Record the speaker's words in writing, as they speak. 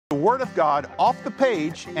Word of God off the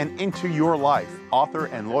page and into your life. Author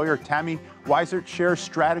and lawyer Tami Weissert shares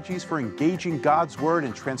strategies for engaging God's Word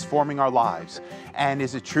and transforming our lives. And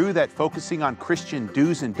is it true that focusing on Christian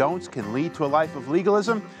do's and don'ts can lead to a life of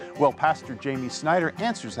legalism? Well, Pastor Jamie Snyder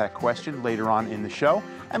answers that question later on in the show.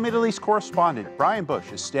 And Middle East correspondent Brian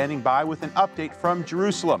Bush is standing by with an update from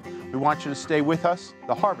Jerusalem. We want you to stay with us.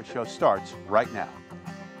 The Harvest Show starts right now.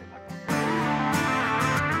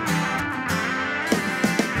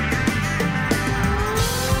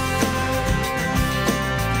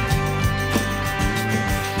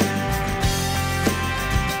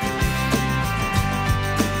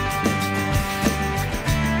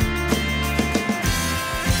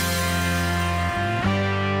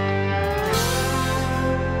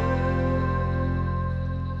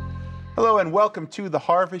 Hello and welcome to The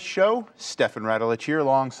Harvest Show. Stefan Radulich here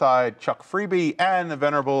alongside Chuck Freeby and the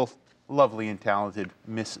venerable, lovely and talented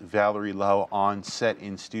Miss Valerie Lowe on set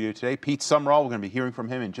in studio today. Pete Sumrall, we're going to be hearing from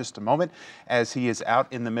him in just a moment as he is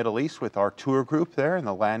out in the Middle East with our tour group there in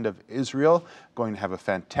the land of Israel. Going to have a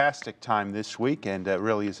fantastic time this week, and it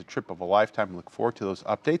really is a trip of a lifetime. Look forward to those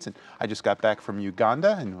updates. And I just got back from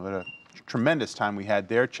Uganda, and what a tremendous time we had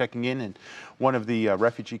there, checking in one of the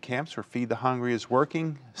refugee camps where Feed the Hungry is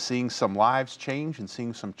working, seeing some lives change and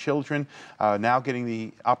seeing some children now getting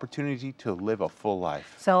the opportunity to live a full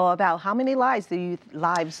life. So about how many lives do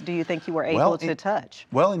you think you were able to touch?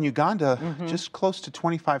 Well, in Uganda, just close to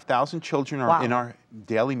 25,000 children are in our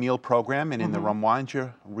daily meal program, and in the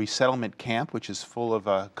Ramwanja resettlement camp, which is full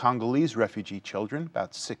of Congolese refugee children,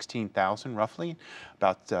 about 16,000 roughly,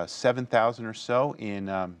 about 7,000 or so in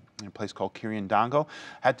a place called Kiryandongo.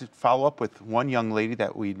 Had to follow up with one young lady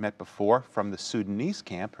that we'd met before from the Sudanese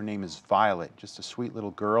camp. Her name is Violet, just a sweet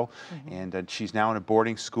little girl, and she's now in a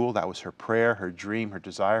boarding school. That was her prayer, her dream, her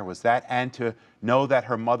desire was that, and to know that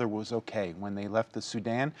her mother was okay. When they left the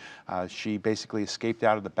Sudan, she basically escaped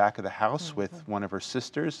out of the back of the house with one of her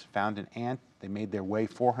sisters, found an aunt. They made their way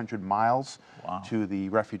 400 miles to the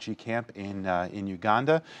refugee camp in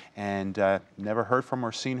Uganda, and never heard from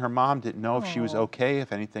or seen her mom. Didn't know if she was okay,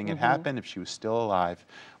 if anything had happened, if she was still alive.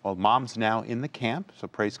 Well, mom's now in the camp, so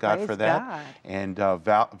praise God for that. God. And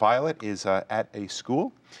Violet is at a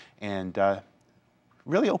school, and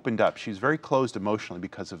really opened up. She's very closed emotionally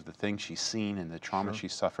because of the things she's seen and the trauma she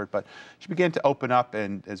suffered. But she began to open up,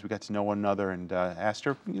 and as we got to know one another, and asked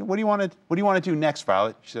her, what do you want to do next,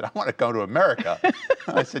 Violet? She said, I want to go to America.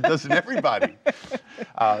 I said, doesn't everybody?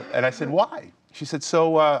 And I said, why? She said,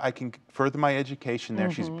 so I can further my education there.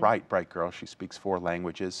 She's a bright girl. She speaks 4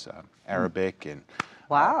 languages, Arabic and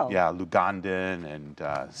Lugandan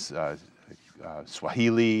and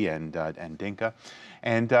Swahili and Dinka,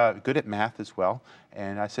 and good at math as well.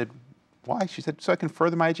 And I said, why? She said, so I can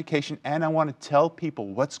further my education, and I want to tell people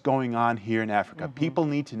what's going on here in Africa. People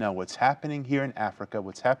need to know what's happening here in Africa,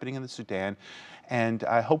 what's happening in the Sudan, and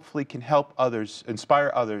I hopefully can help others, inspire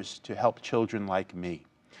others to help children like me.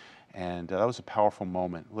 And that was a powerful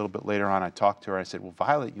moment. A little bit later on, I talked to her. I said, well,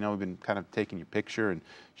 Violet, we've been kind of taking your picture and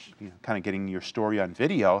kind of getting your story on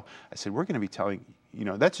video. I said, we're going to be telling,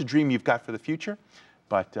 that's a dream you've got for the future,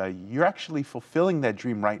 but you're actually fulfilling that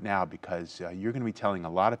dream right now, because you're going to be telling a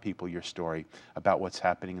lot of people your story about what's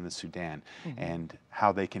happening in the Sudan and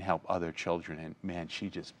how they can help other children. And man, she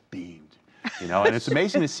just beamed. And it's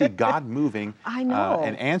amazing to see God moving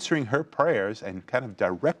and answering her prayers and kind of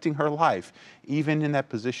directing her life, even in that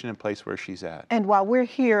position and place where she's at. And while we're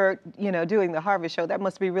here, doing the Harvest Show, that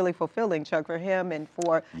must be really fulfilling, Chuck, for him and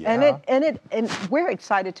for and we're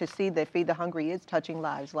excited to see that Feed the Hungry is touching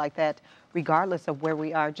lives like that, regardless of where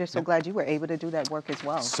we are. Just so glad you were able to do that work as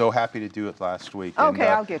well. So happy to do it last week. Okay,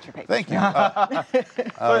 I'll get your paper. Thank you.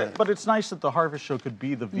 But it's nice that the Harvest Show could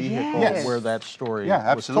be the vehicle where that story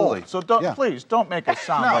was told. So please don't make us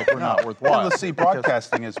sound like we're not worthwhile. And LeSEA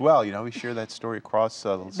Broadcasting as well. We share that story across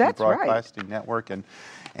the LeSEA Broadcasting Network.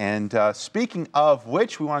 And speaking of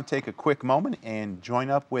which, we want to take a quick moment and join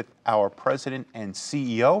up with our President and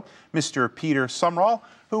CEO, Mr. Peter Sumrall,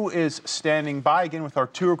 who is standing by again with our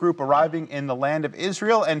tour group arriving in the land of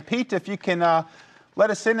Israel. And Pete, if you can let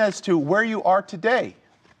us in as to where you are today.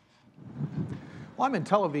 Well, I'm in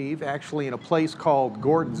Tel Aviv, actually in a place called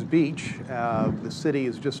Gordon's Beach. The city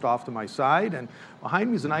is just off to my side, and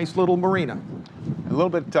behind me is a nice little marina. A little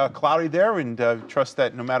bit cloudy there, and trust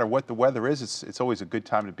that no matter what the weather is, it's always a good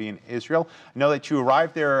time to be in Israel. I know that you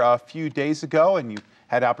arrived there a few days ago, and you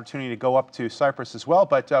had the opportunity to go up to Cyprus as well,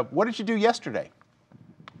 but what did you do yesterday?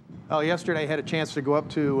 Well, yesterday I had a chance to go up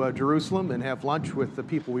to Jerusalem and have lunch with the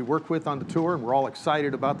people we work with on the tour, and we're all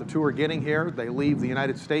excited about the tour getting here. They leave the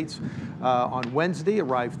United States on Wednesday,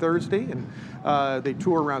 arrive Thursday, and they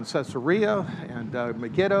tour around Caesarea and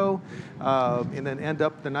Megiddo, and then end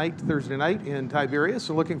up the night, Thursday night, in Tiberias.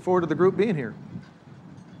 So looking forward to the group being here.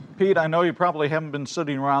 Pete, I know you probably haven't been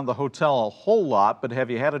sitting around the hotel a whole lot, but have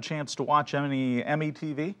you had a chance to watch any Emmy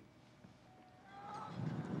TV?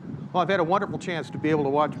 Well, I've had a wonderful chance to be able to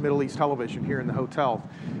watch Middle East television here in the hotel.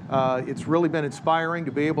 It's really been inspiring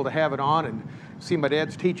to be able to have it on and see my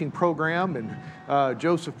dad's teaching program and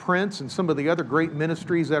Joseph Prince and some of the other great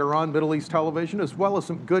ministries that are on Middle East television, as well as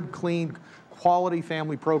some good, clean, quality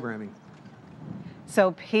family programming.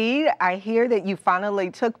 So, Pete, I hear that you finally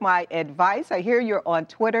took my advice. I hear you're on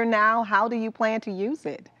Twitter now. How do you plan to use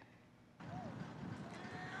it?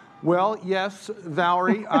 Well, yes,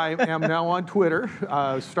 Valerie, I am now on Twitter.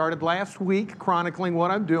 Started last week chronicling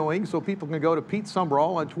what I'm doing, so people can go to Pete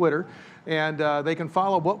Sumrall on Twitter, and they can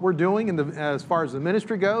follow what we're doing as far as the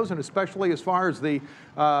ministry goes, and especially as far as the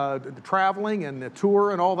traveling and the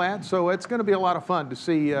tour and all that. So it's going to be a lot of fun to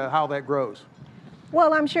see how that grows.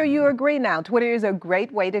 Well, I'm sure you agree now. Twitter is a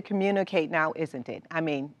great way to communicate now, isn't it? I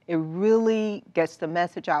mean, it really gets the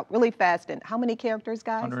message out really fast. And how many characters,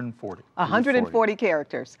 guys? 140. 140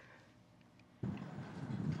 characters.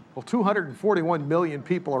 Well, 241 million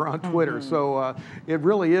people are on Twitter, so it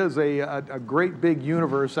really is a great big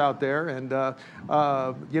universe out there, and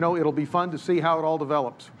you know, it'll be fun to see how it all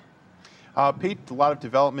develops. Pete, a lot of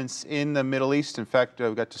developments in the Middle East. In fact,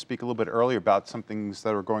 we got to speak a little bit earlier about some things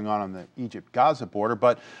that are going on the Egypt-Gaza border.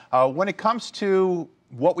 But when it comes to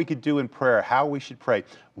what we could do in prayer, how we should pray,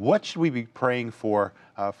 what should we be praying for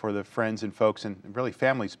the friends and folks and really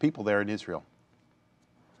families, people there in Israel?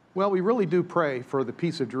 Well, we really do pray for the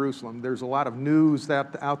peace of Jerusalem. There's a lot of news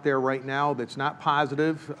out there right now that's not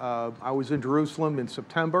positive. I was in Jerusalem in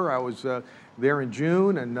September. I was there in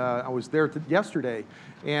June, and I was there yesterday.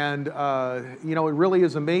 And, you know, it really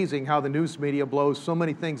is amazing how the news media blows so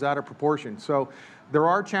many things out of proportion. So there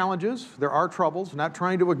are challenges, there are troubles, not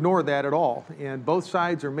trying to ignore that at all. And both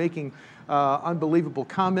sides are making unbelievable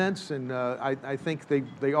comments, and I think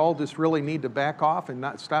they all just really need to back off and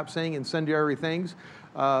not stop saying incendiary things.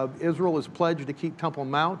 Israel has pledged to keep Temple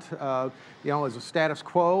Mount, you know, as a status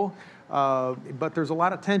quo, but there's a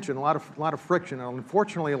lot of tension, a lot of friction, and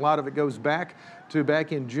unfortunately, a lot of it goes back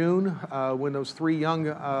in June when those 3 young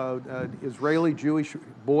Israeli Jewish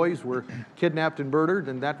boys were kidnapped and murdered,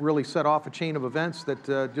 and that really set off a chain of events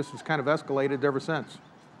that just has kind of escalated ever since.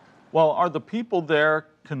 Well, are the people there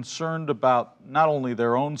concerned about not only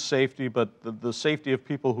their own safety, but the safety of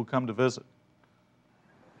people who come to visit?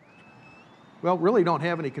 Well, really don't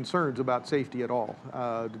have any concerns about safety at all.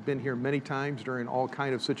 I've been here many times during all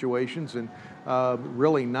kind of situations, and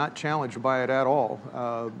really not challenged by it at all.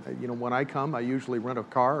 You know, when I come, I usually rent a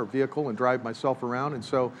car or vehicle and drive myself around, and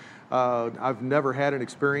so I've never had an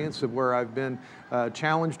experience of where I've been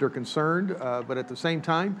challenged or concerned, but at the same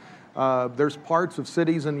time, there's parts of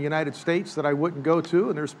cities in the United States that I wouldn't go to,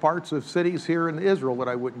 and there's parts of cities here in Israel that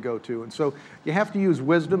I wouldn't go to. And so you have to use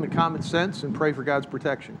wisdom and common sense and pray for God's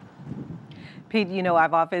protection. Pete, you know,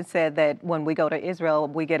 I've often said that when we go to Israel,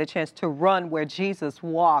 we get a chance to run where Jesus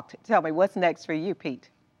walked. Tell me, what's next for you, Pete?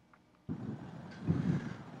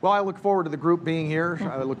 Well, I look forward to the group being here.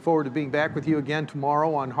 I look forward to being back with you again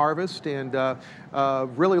tomorrow on Harvest, and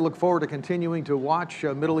really look forward to continuing to watch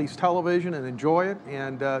Middle East television and enjoy it.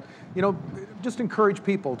 And, you know, just encourage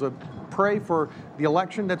people to pray for the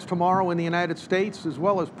election that's tomorrow in the United States, as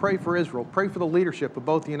well as pray for Israel. Pray for the leadership of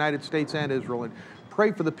both the United States and Israel, and pray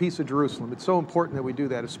for the peace of Jerusalem. It's so important that we do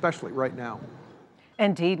that, especially right now.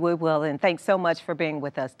 Indeed, we will. And thanks so much for being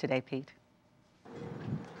with us today, Pete.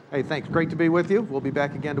 Hey, thanks. Great to be with you. We'll be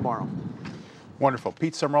back again tomorrow. Wonderful.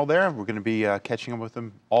 Pete Sumrall there. We're going to be catching up with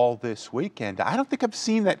him all this week. And I don't think I've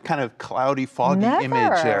seen that kind of cloudy, foggy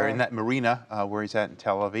image there in that marina where he's at in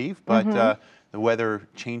Tel Aviv. But the weather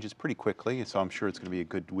changes pretty quickly, so I'm sure it's going to be a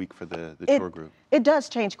good week for the tour group. It does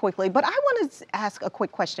change quickly, but I want to ask a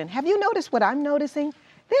quick question. Have you noticed what I'm noticing?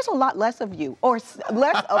 There's a lot less of you, or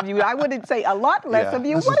less of you. I wouldn't say a lot less of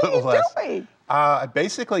you. What are you doing? I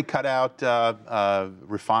basically cut out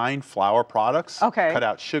refined flour products. Okay. Cut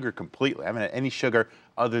out sugar completely. I haven't had any sugar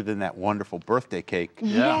other than that wonderful birthday cake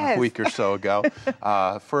a week or so ago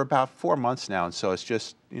for about 4 months now. And so it's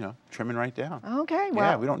just, you know, trimming right down. Okay,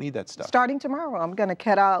 well. Yeah, we don't need that stuff. Starting tomorrow, I'm going to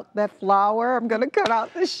cut out that flour. I'm going to cut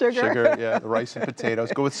out the sugar. Sugar, yeah, the rice and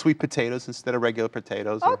potatoes. Go with sweet potatoes instead of regular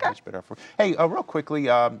potatoes. Okay. Much better for. Hey, real quickly,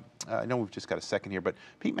 I know we've just got a second here, but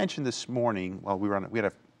Pete mentioned this morning while we had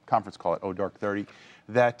a conference call at Dark 30,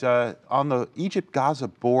 that on the Egypt-Gaza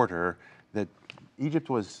border, that Egypt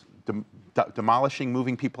was demolishing,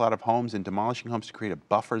 moving people out of homes and demolishing homes to create a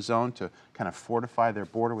buffer zone to kind of fortify their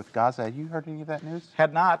border with Gaza. Have you heard any of that news?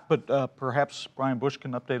 Had not, but perhaps Brian Bush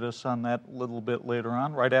can update us on that a little bit later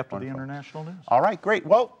on, right after the international news. All right, great.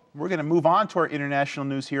 Well, we're going to move on to our international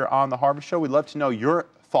news here on The Harvest Show. We'd love to know your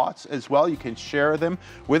thoughts as well. You can share them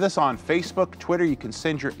with us on Facebook, Twitter. You can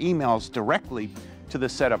send your emails directly to the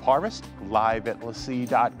Set of Harvest.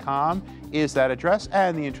 live@lesea.com is that address.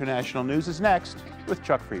 And the international news is next with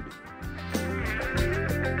Chuck Freeby.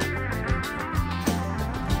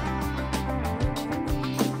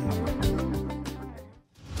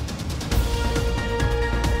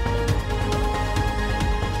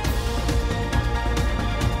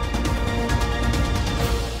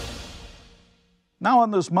 Now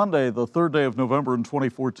on this Monday, the third day of November in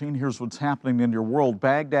 2014, here's what's happening in your world.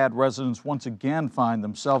 Baghdad residents once again find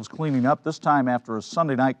themselves cleaning up, this time after a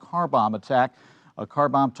Sunday night car bomb attack. A car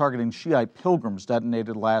bomb targeting Shiite pilgrims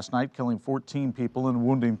detonated last night, killing 14 people and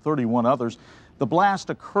wounding 31 others. The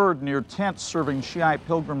blast occurred near tents serving Shiite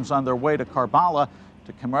pilgrims on their way to Karbala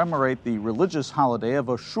to commemorate the religious holiday of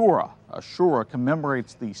Ashura. Ashura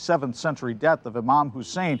commemorates the 7th century death of Imam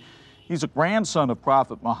Hussein. He's a grandson of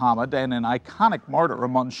Prophet Muhammad and an iconic martyr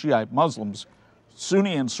among Shiite Muslims.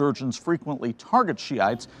 Sunni insurgents frequently target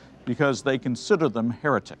Shiites because they consider them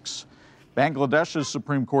heretics. Bangladesh's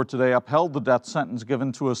Supreme Court today upheld the death sentence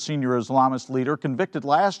given to a senior Islamist leader convicted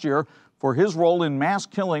last year for his role in mass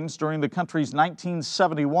killings during the country's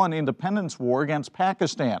 1971 independence war against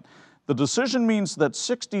Pakistan. The decision means that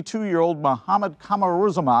 62-year-old Muhammad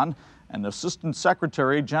Kamaruzzaman, an Assistant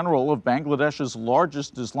Secretary General of Bangladesh's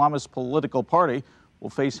largest Islamist political party, will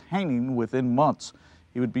face hanging within months.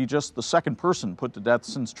 He would be just the second person put to death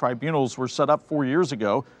since tribunals were set up 4 years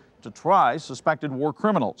ago to try suspected war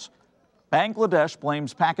criminals. Bangladesh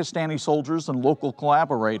blames Pakistani soldiers and local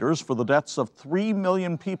collaborators for the deaths of 3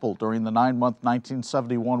 million people during the 9-month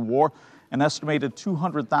 1971 war. An estimated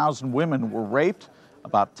 200,000 women were raped.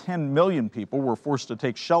 About 10 million people were forced to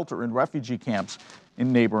take shelter in refugee camps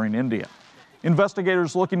in neighboring India.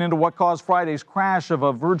 Investigators looking into what caused Friday's crash of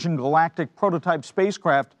a Virgin Galactic prototype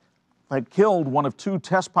spacecraft that killed one of 2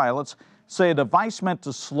 test pilots say a device meant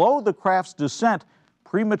to slow the craft's descent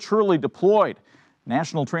prematurely deployed.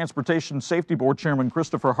 National Transportation Safety Board Chairman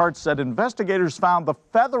Christopher Hart said investigators found the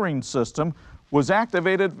feathering system was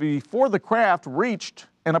activated before the craft reached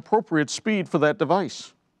an appropriate speed for that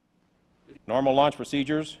device. Normal launch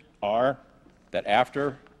procedures are that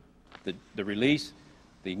after the release,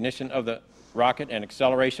 the ignition of the rocket and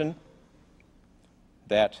acceleration,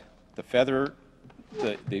 that the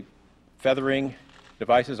feathering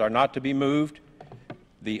devices are not to be moved.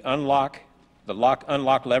 The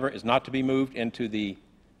lock-unlock lever is not to be moved into the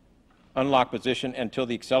unlock position until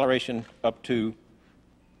the acceleration up to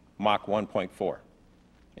Mach 1.4.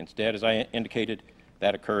 Instead, as I indicated,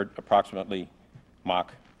 that occurred approximately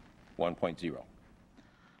Mach 1.0.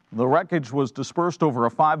 The wreckage was dispersed over a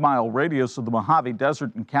 5-mile radius of the Mojave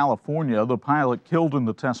Desert in California. The pilot killed in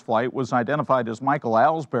the test flight was identified as Michael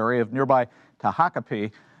Alsbury of nearby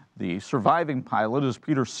Tehachapi. The surviving pilot is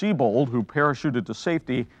Peter Siebold, who parachuted to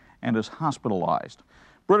safety and is hospitalized.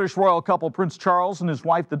 British royal couple Prince Charles and his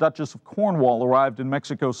wife, the Duchess of Cornwall, arrived in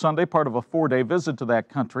Mexico Sunday, part of a 4-day visit to that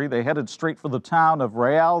country. They headed straight for the town of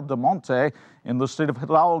Real de Monte in the state of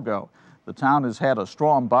Hidalgo. The town has had a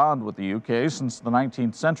strong bond with the UK since the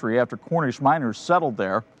 19th century after Cornish miners settled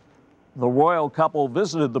there. The royal couple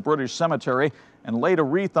visited the British cemetery and laid a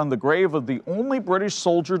wreath on the grave of the only British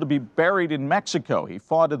soldier to be buried in Mexico. He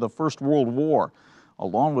fought in the First World War.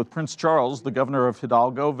 Along with Prince Charles, the governor of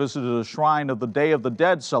Hidalgo visited a shrine of the Day of the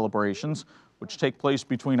Dead celebrations, which take place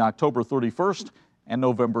between October 31st and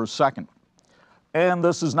November 2nd. And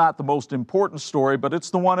this is not the most important story, but it's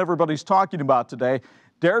the one everybody's talking about today.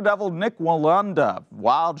 Daredevil Nick Wallenda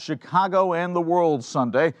wowed Chicago and the world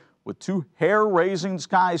Sunday with 2 hair-raising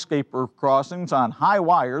skyscraper crossings on high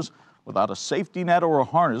wires without a safety net or a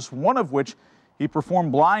harness, one of which he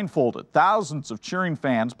performed blindfolded. Thousands of cheering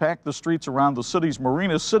fans packed the streets around the city's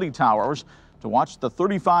Marina City Towers to watch the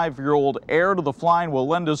 35-year-old heir to the flying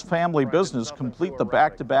Wallenda's family business complete the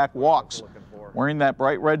back-to-back walks. Wearing that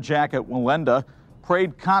bright red jacket, Wallenda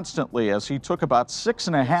prayed constantly as he took about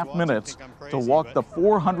 6.5 minutes to walk the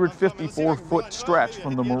 454-foot stretch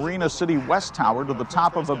from the Marina City West Tower to the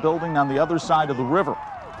top of a building on the other side of the river.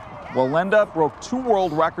 Wallenda broke 2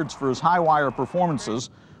 world records for his high-wire performances,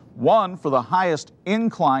 one for the highest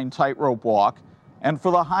incline tightrope walk and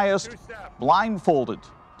for the highest blindfolded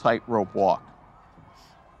tightrope walk.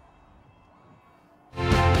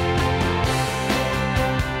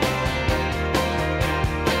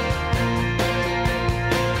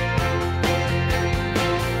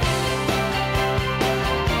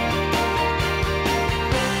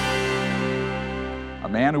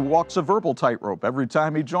 walks a verbal tightrope every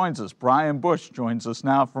time he joins us. Brian Bush joins us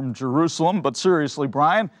now from Jerusalem. But seriously,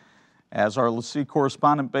 Brian, as our LeSEA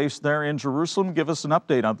correspondent based there in Jerusalem, give us an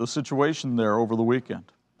update on the situation there over the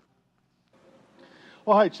weekend.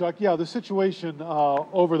 Well, hi, Chuck. Yeah, the situation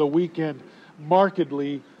over the weekend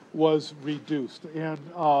markedly was reduced. And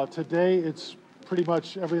today it's pretty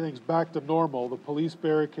much everything's back to normal. The police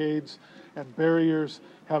barricades and barriers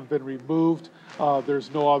have been removed.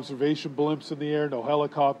 There's no observation blimps in the air, no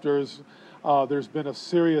helicopters. There's been a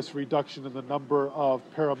serious reduction in the number of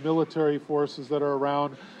paramilitary forces that are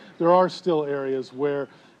around. There are still areas where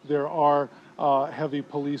there are heavy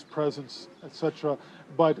police presence, etc.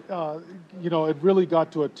 But, you know, it really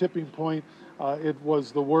got to a tipping point. It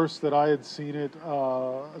was the worst that I had seen it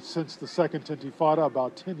since the Second Intifada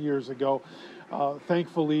about 10 years ago.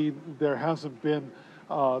 Thankfully, there hasn't been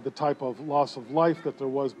the type of loss of life that there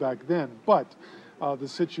was back then. But the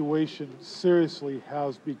situation seriously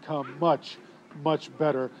has become much, much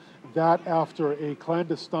better. That after a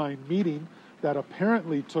clandestine meeting that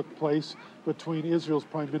apparently took place between Israel's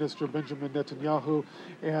Prime Minister Benjamin Netanyahu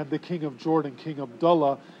and the King of Jordan, King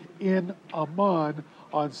Abdullah, in Amman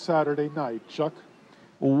on Saturday night. Chuck?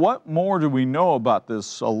 What more do we know about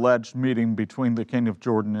this alleged meeting between the King of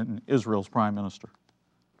Jordan and Israel's Prime Minister?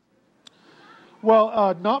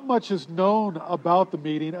 Well, not much is known about the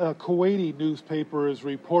meeting. A Kuwaiti newspaper is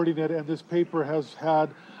reporting it, and this paper has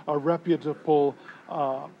had a reputable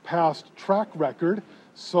past track record.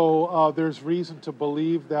 So there's reason to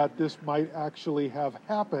believe that this might actually have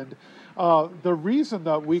happened. The reason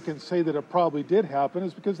that we can say that it probably did happen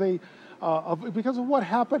is because because of what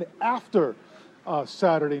happened after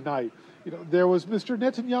Saturday night. You know, there was Mr.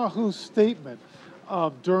 Netanyahu's statement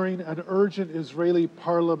during an urgent Israeli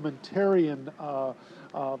parliamentarian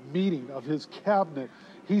meeting of his cabinet.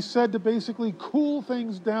 He said to basically cool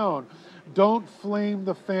things down. Don't flame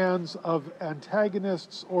the fans of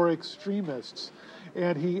antagonists or extremists.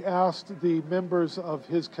 And he asked the members of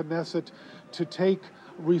his Knesset to take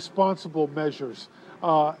responsible measures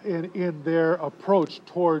in their approach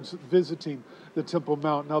towards visiting the Temple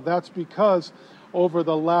Mount. Now that's because over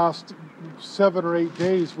the last 7 or 8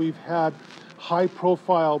 days we've had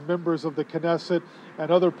high-profile members of the Knesset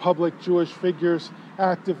and other public Jewish figures,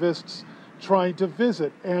 activists, trying to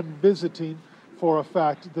visit and visiting, for a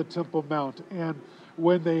fact, the Temple Mount. And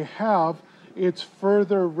when they have, it's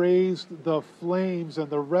further raised the flames and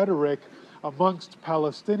the rhetoric amongst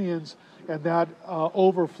Palestinians, and that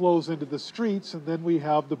overflows into the streets, and then we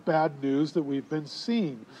have the bad news that we've been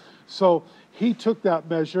seeing. So he took that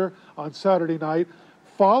measure on Saturday night.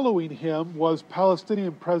 Following him was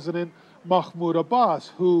Palestinian President Mahmoud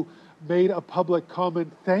Abbas, who made a public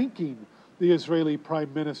comment thanking the Israeli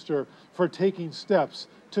Prime Minister for taking steps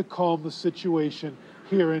to calm the situation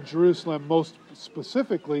here in Jerusalem, most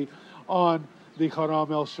specifically on the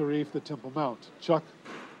Haram el-Sharif, the Temple Mount. Chuck?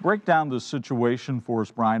 Break down the situation for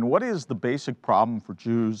us, Brian. What is the basic problem for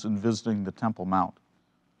Jews in visiting the Temple Mount?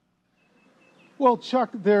 Well, Chuck,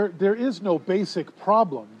 there is no basic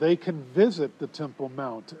problem. They can visit the Temple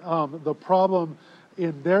Mount. The problem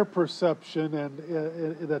in their perception,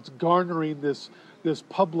 and that's garnering this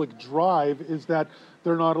public drive, is that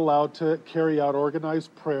they're not allowed to carry out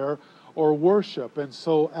organized prayer or worship. And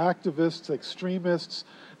so activists, extremists,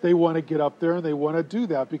 they want to get up there and they want to do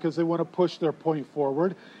that because they want to push their point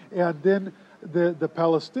forward. And then the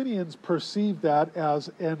Palestinians perceive that as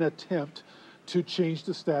an attempt to change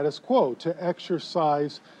the status quo, to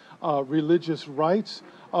exercise religious rights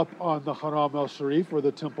up on the Haram el-Sharif, or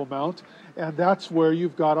the Temple Mount, and that's where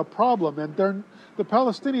you've got a problem. And the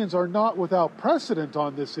Palestinians are not without precedent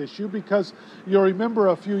on this issue, because you'll remember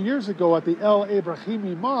a few years ago at the El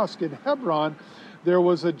Ibrahimi Mosque in Hebron, there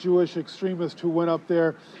was a Jewish extremist who went up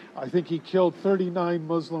there. I think he killed 39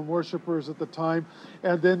 Muslim worshipers at the time,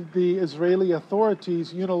 and then the Israeli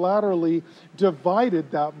authorities unilaterally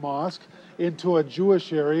divided that mosque into a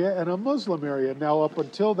Jewish area and a Muslim area. Now, up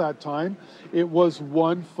until that time, it was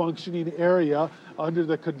one functioning area under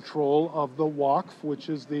the control of the Waqf, which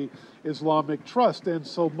is the Islamic Trust. And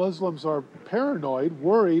so Muslims are paranoid,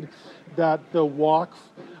 worried that the Waqf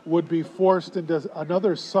would be forced into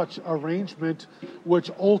another such arrangement, which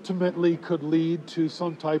ultimately could lead to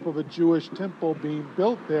some type of a Jewish temple being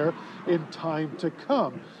built there in time to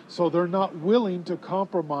come. So they're not willing to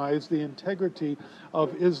compromise the integrity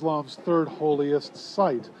of Islam's third holiest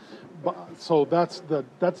site. So that's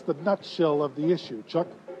the nutshell of the issue. Chuck?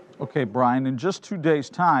 Okay, Brian, in just 2 days'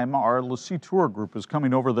 time, our LeSEA tour group is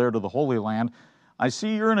coming over there to the Holy Land. I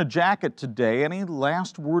see you're in a jacket today. Any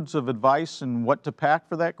last words of advice and what to pack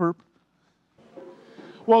for that group?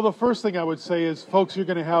 Well, the first thing I would say is, folks, you're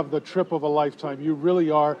going to have the trip of a lifetime. You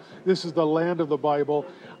really are. This is the land of the Bible.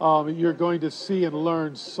 You're going to see and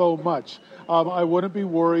learn so much. I wouldn't be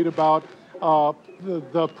worried about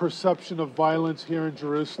the perception of violence here in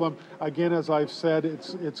Jerusalem. Again, as I've said,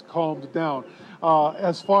 it's calmed down.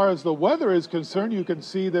 As far as the weather is concerned, you can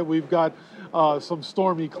see that we've got some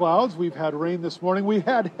stormy clouds. We've had rain this morning. We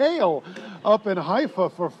had hail up in Haifa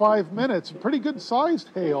for 5 minutes. Pretty good sized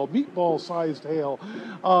hail, meatball sized hail.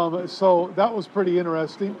 So that was pretty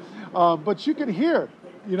interesting. But you can hear,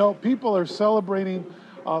 people are celebrating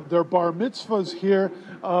their bar mitzvahs here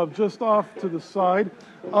just off to the side.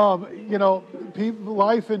 Life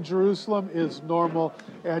in Jerusalem is normal,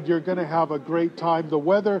 and you're going to have a great time. The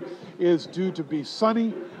weather is due to be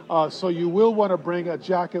sunny, so you will want to bring a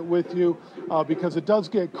jacket with you because it does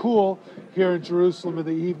get cool here in Jerusalem in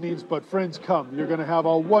the evenings. But friends, come. You're going to have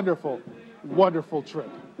a wonderful, wonderful trip.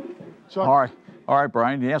 Chuck? All right,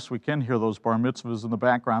 Brian. Yes, we can hear those bar mitzvahs in the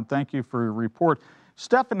background. Thank you for your report.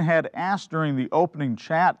 Stephan had asked during the opening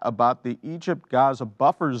chat about the Egypt-Gaza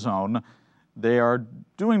buffer zone. They are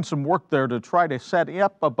doing some work there to try to set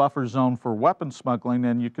up a buffer zone for weapons smuggling,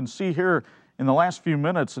 and you can see here in the last few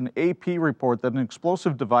minutes an AP report that an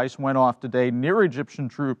explosive device went off today near Egyptian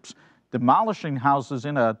troops, demolishing houses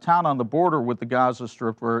in a town on the border with the Gaza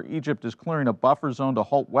Strip where Egypt is clearing a buffer zone to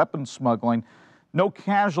halt weapons smuggling. No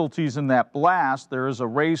casualties in that blast. There is a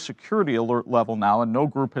raised security alert level now, and no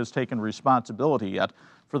group has taken responsibility yet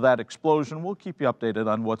for that explosion. We'll keep you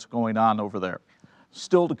updated on what's going on over there.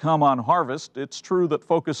 Still to come on Harvest, it's true that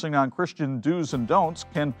focusing on Christian do's and don'ts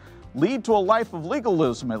can lead to a life of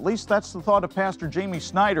legalism. At least that's the thought of Pastor Jamie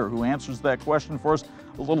Snyder, who answers that question for us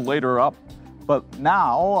a little later up. But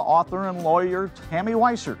now, author and lawyer Tami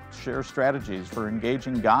Weissert shares strategies for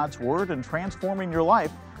engaging God's Word and transforming your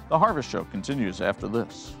life. The Harvest Show continues after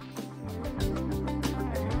this.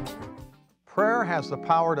 Prayer has the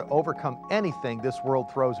power to overcome anything this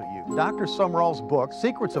world throws at you. Dr. Sumrall's book,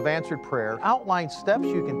 Secrets of Answered Prayer, outlines steps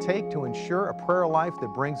you can take to ensure a prayer life that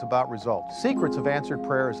brings about results. Secrets of Answered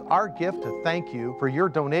Prayer is our gift to thank you for your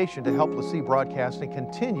donation to help LeSEA Broadcasting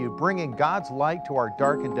continue bringing God's light to our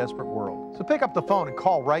dark and desperate world. So pick up the phone and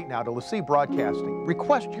call right now to LeSEA Broadcasting.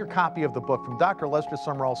 Request your copy of the book from Dr. Lester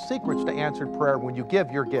Sumrall's Secrets to Answered Prayer when you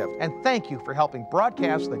give your gift. And thank you for helping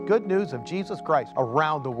broadcast the good news of Jesus Christ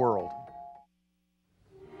around the world.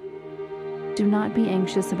 Do not be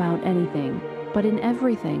anxious about anything, but in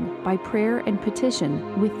everything, by prayer and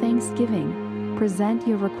petition, with thanksgiving, present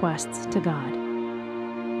your requests to God.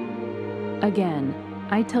 Again,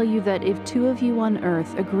 I tell you that if two of you on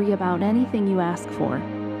earth agree about anything you ask for,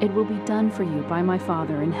 it will be done for you by my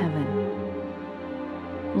Father in heaven.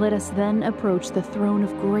 Let us then approach the throne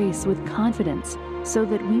of grace with confidence, so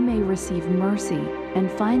that we may receive mercy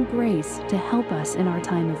and find grace to help us in our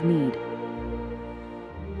time of need.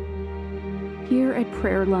 Here at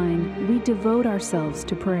Prayer Line, we devote ourselves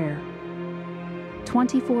to prayer.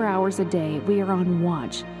 24 hours a day, we are on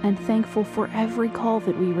watch and thankful for every call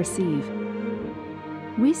that we receive.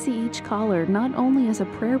 We see each caller not only as a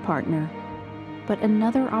prayer partner, but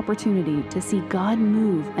another opportunity to see God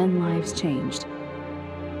move and lives changed.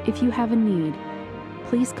 If you have a need,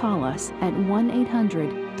 please call us at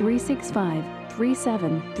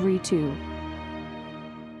 1-800-365-3732.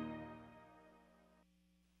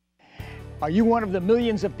 Are you one of the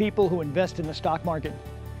millions of people who invest in the stock market?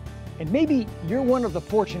 And maybe you're one of the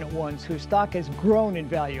fortunate ones whose stock has grown in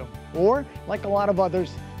value, or, like a lot of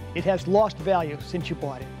others, it has lost value since you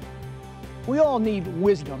bought it. We all need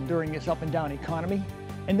wisdom during this up and down economy,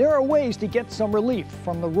 and there are ways to get some relief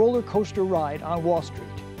from the roller coaster ride on Wall Street.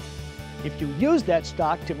 If you use that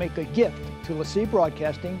stock to make a gift to LeSEA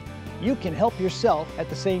Broadcasting, you can help yourself at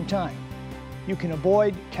the same time. You can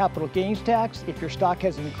avoid capital gains tax if your stock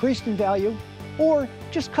has increased in value, or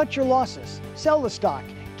just cut your losses, sell the stock,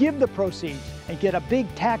 give the proceeds, and get a big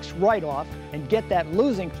tax write-off and get that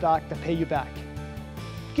losing stock to pay you back.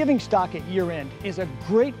 Giving stock at year-end is a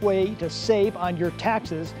great way to save on your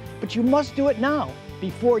taxes, but you must do it now,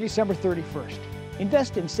 before December 31st.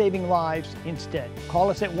 Invest in saving lives instead.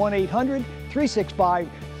 Call us at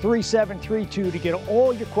 1-800-365-3732 to get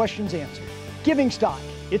all your questions answered. Giving stock.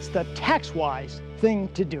 It's the tax-wise thing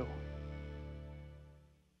to do.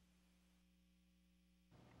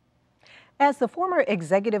 As the former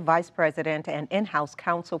executive vice president and in-house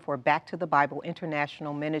counsel for Back to the Bible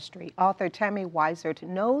International Ministry, author Tami Weissert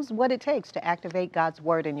knows what it takes to activate God's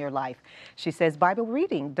Word in your life. She says Bible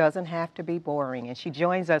reading doesn't have to be boring, and she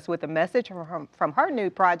joins us with a message from her new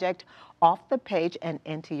project, off the page and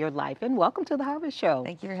into your life. And welcome to the Harvest Show.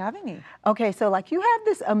 Thank you for having me. Okay, so like you have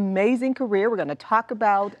this amazing career. We're going to talk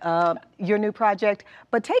about your new project,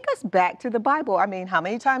 but take us back to the Bible. I mean, how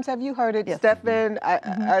many times have you heard it, yes. Stephen?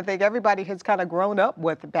 I think everybody has kind of grown up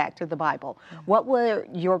with back to the Bible. What were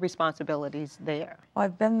your responsibilities there? Well,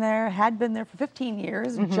 had been there for 15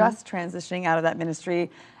 years, just transitioning out of that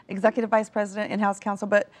ministry, executive vice president, in-house counsel,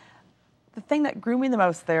 but the thing that grew me the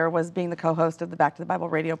most there was being the co-host of the Back to the Bible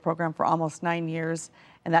radio program for almost 9 years,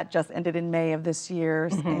 and that just ended in May of this year,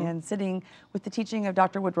 and sitting with the teaching of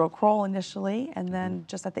Dr. Woodrow Kroll initially, and then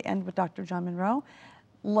just at the end with Dr. John Monroe,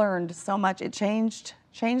 learned so much. It changed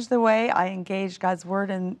the way I engaged God's Word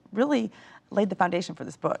and really laid the foundation for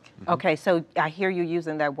this book. Okay, so I hear you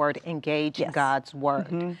using that word, engage God's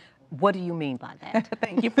Word. What do you mean by that?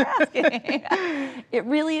 Thank you for asking. It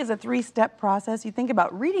really is a three-step process. You think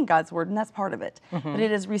about reading God's Word, and that's part of it. But it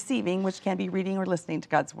is receiving, which can be reading or listening to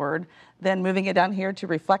God's Word. Then moving it down here to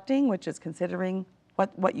reflecting, which is considering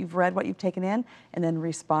what you've read, what you've taken in, and then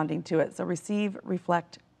responding to it. So receive,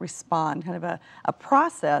 reflect, respond, kind of a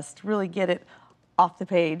process to really get it off the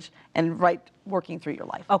page and working through your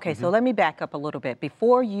life. Okay, so let me back up a little bit.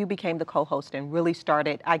 Before you became the co-host and really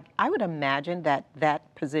started, I would imagine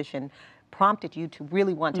that position prompted you to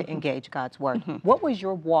really want to engage God's Word. What was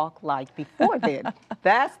your walk like before then?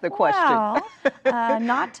 That's the question. Well,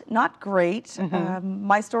 not great.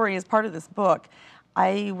 My story is part of this book.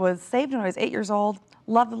 I was saved when I was 8 years old.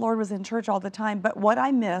 Loved the Lord, was in church all the time, but what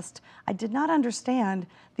I missed, I did not understand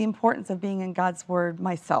the importance of being in God's Word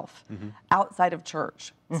myself, outside of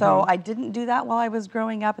church. So I didn't do that while I was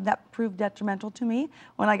growing up, and that proved detrimental to me.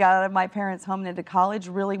 When I got out of my parents' home and into college,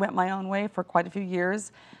 really went my own way for quite a few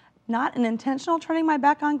years. Not an intentional turning my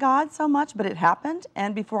back on God so much, but it happened,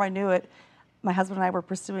 and before I knew it, my husband and I were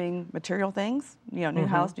pursuing material things, new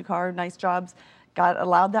house, new car, nice jobs. God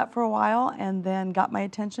allowed that for a while, and then got my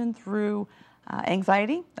attention through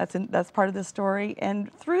anxiety. That's part of the story.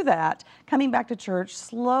 And through that, coming back to church,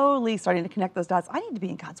 slowly starting to connect those dots. I need to be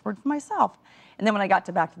in God's Word for myself. And then when I got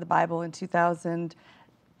Back to the Bible in 2000,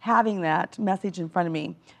 having that message in front of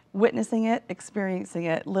me, witnessing it, experiencing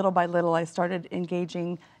it, little by little, I started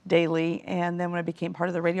engaging daily. And then when I became part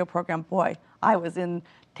of the radio program, boy, I was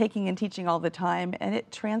taking and teaching all the time, and it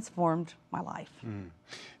transformed my life.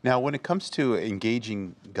 Now, when it comes to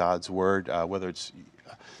engaging God's Word, whether it's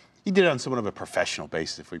you did it on somewhat of a professional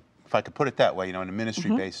basis, if I could put it that way, in a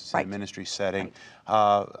ministry basis, in a ministry setting.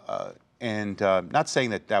 And not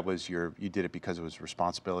saying that was you did it because it was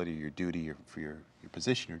responsibility, your duty, for your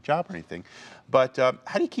position, your job, or anything. But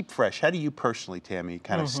how do you keep fresh? How do you personally, Tami,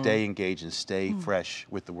 kind of stay engaged and stay fresh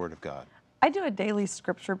with the Word of God? I do a daily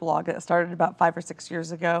scripture blog that started about 5 or 6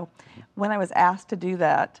 years ago. When I was asked to do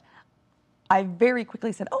that, I very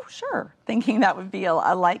quickly said, oh, sure, thinking that would be a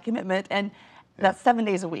light commitment. And that's 7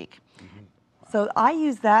 days a week. So I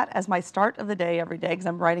use that as my start of the day every day, because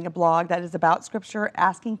I'm writing a blog that is about Scripture,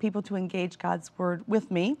 asking people to engage God's Word with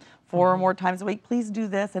me 4 or more times a week. Please do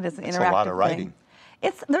this, and it's an interactive thing. It's a lot of writing.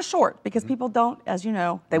 They're short, because people don't, as you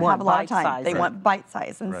know, they want have a lot of time. They want bite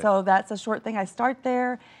size, and so that's a short thing. I start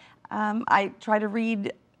there. I try to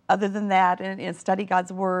read other than that and study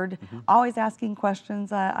God's Word, always asking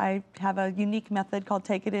questions. I have a unique method called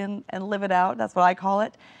Take It In and Live It Out. That's what I call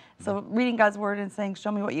it. So reading God's Word and saying,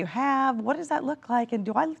 show me what you have. What does that look like? And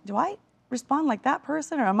do I respond like that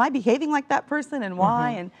person? Or am I behaving like that person? And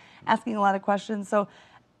why? And asking a lot of questions. So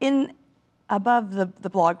above the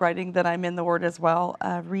blog writing that I'm in the Word as well,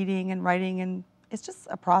 reading and writing, and it's just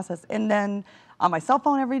a process. And then on my cell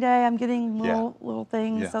phone every day, I'm getting little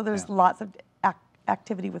things. So there's lots of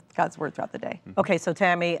activity with God's Word throughout the day. Okay, so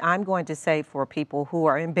Tami, I'm going to say for people who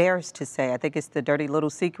are embarrassed to say, I think it's the dirty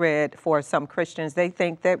little secret for some Christians, they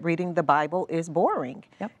think that reading the Bible is boring,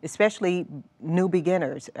 especially new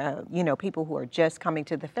beginners, people who are just coming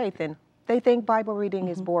to the faith, and they think Bible reading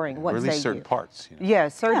is boring. What say you? Or at least certain parts. Yeah,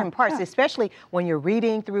 certain parts, especially when you're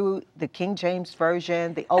reading through the King James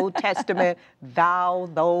Version, the Old Testament, thou,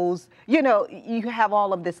 those, you have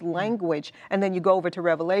all of this language, and then you go over to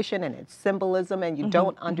Revelation and it's symbolism and you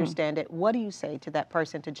don't understand it. What do you say to that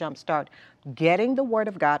person to jumpstart getting the Word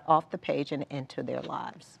of God off the page and into their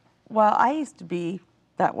lives? Well, I used to be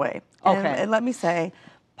that way. And let me say,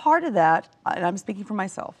 part of that, and I'm speaking for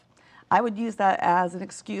myself, I would use that as an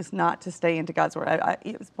excuse not to stay into God's Word.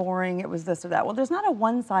 It was boring, it was this or that. Well, there's not a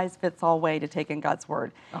one-size-fits-all way to take in God's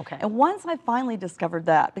Word. And once I finally discovered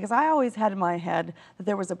that, because I always had in my head that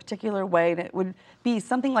there was a particular way, and it would be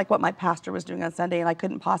something like what my pastor was doing on Sunday, and I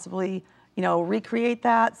couldn't possibly, recreate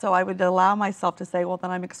that, so I would allow myself to say, well,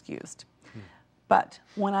 then I'm excused. But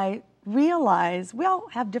when I realized we all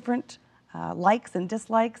have different likes and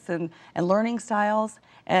dislikes and learning styles.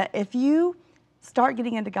 If you start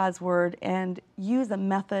getting into God's Word and use a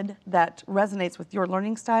method that resonates with your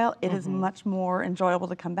learning style, it is much more enjoyable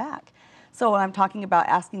to come back. So when I'm talking about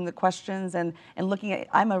asking the questions and looking at,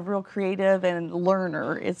 I'm a real creative and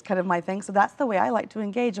learner, it's kind of my thing. So that's the way I like to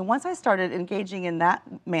engage. And once I started engaging in that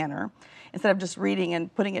manner, instead of just reading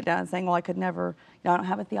and putting it down and saying, well, I could never, you know, I don't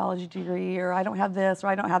have a theology degree, or I don't have this, or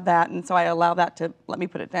I don't have that, and so I allow that to let me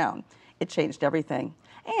put it down. It changed everything.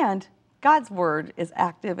 And God's Word is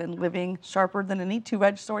active and living, sharper than any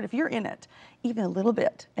two-edged sword. If you're in it, even a little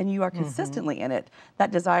bit, and you are consistently in it,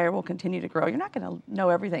 that desire will continue to grow. You're not going to know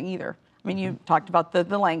everything either. I mean, you talked about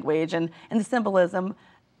the language and the symbolism.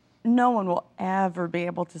 No one will ever be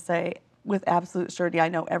able to say with absolute surety, I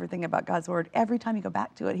know everything about God's Word. Every time you go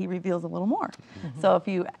back to it, He reveals a little more. So if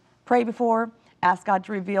you pray before, ask God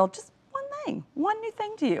to reveal just one thing, one new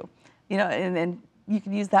thing to you, you know, and you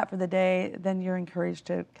can use that for the day, then you're encouraged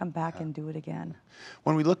to come back and do it again.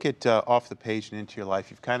 When we look at off the page and into your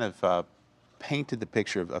life, you've kind of painted the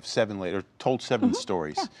picture of 7 ladies, or told 7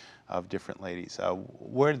 stories of different ladies.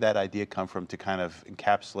 Where did that idea come from to kind of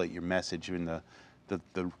encapsulate your message in the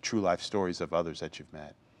true life stories of others that you've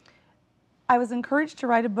met? I was encouraged to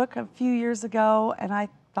write a book a few years ago, and I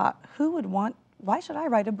thought, why should I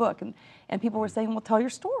write a book? And people were saying, well, tell your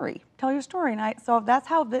story. Tell your story. So that's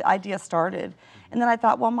how the idea started. And then I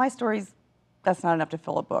thought, well, my stories, that's not enough to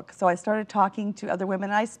fill a book. So I started talking to other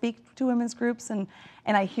women. I speak to women's groups, and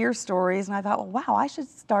I hear stories, and I thought, well, wow, I should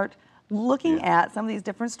start looking at some of these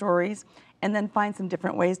different stories and then find some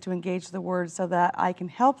different ways to engage the Word so that I can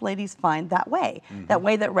help ladies find that way that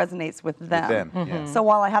resonates with them. So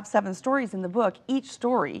while I have 7 stories in the book, each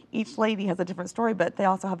lady has a different story, but they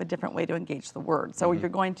also have a different way to engage the Word. So you're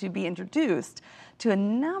going to be introduced to a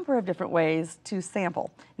number of different ways to sample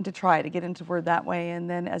and to try to get into Word that way. And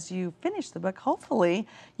then as you finish the book, hopefully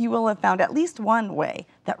you will have found at least one way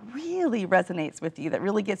that really resonates with you, that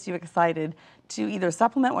really gets you excited to either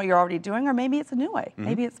supplement what you're already doing, or maybe it's a new way.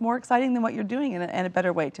 Maybe it's more exciting than what you're doing and a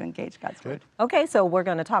better way to engage God's Word. Okay, so we're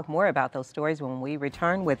going to talk more about those stories when we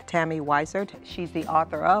return with Tami Weissert. She's the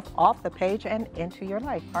author of Off the Page and Into Your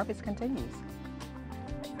Life. Harvest continues.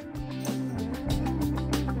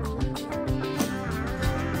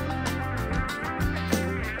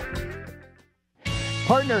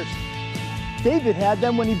 Partners. David had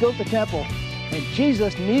them when he built the temple, and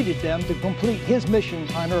Jesus needed them to complete his mission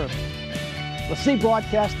on earth. LeSEA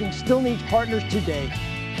Broadcasting still needs partners today.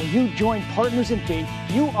 When you join Partners in Faith,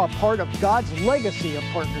 you are part of God's legacy of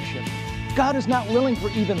partnership. God is not willing for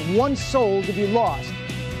even one soul to be lost,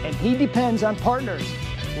 and He depends on partners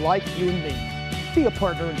like you and me. Be a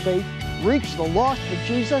partner in faith. Reach the lost for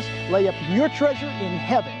Jesus. Lay up your treasure in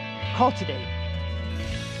heaven. Call today.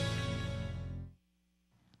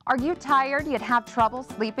 Are you tired yet have trouble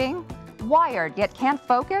sleeping? Wired yet can't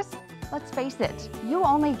focus? Let's face it, you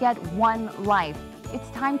only get one life. It's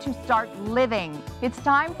time to start living. It's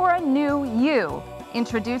time for a new you.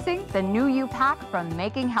 Introducing the New You Pack from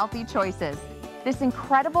Making Healthy Choices. This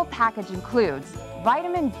incredible package includes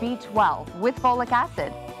vitamin B12 with folic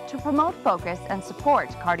acid to promote focus and support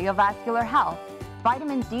cardiovascular health,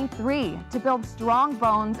 vitamin D3 to build strong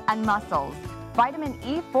bones and muscles, vitamin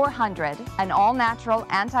E400, an all-natural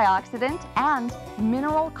antioxidant, and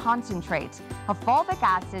mineral concentrate, a fulvic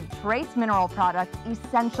acid trace mineral product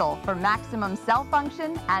essential for maximum cell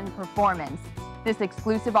function and performance. This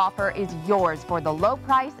exclusive offer is yours for the low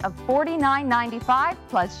price of $49.95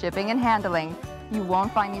 plus shipping and handling. You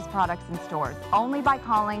won't find these products in stores, only by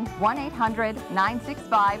calling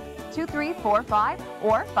 1-800-965-2345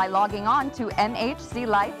 or by logging on to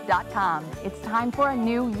nhclife.com. It's time for a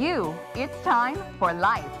new you. It's time for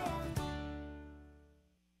life.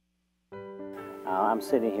 I'm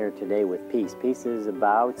sitting here today with Peace. Peace is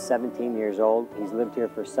about 17 years old. He's lived here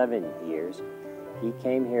for 7 years. He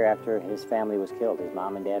came here after his family was killed. His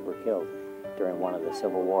mom and dad were killed during one of the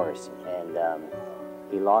civil wars. And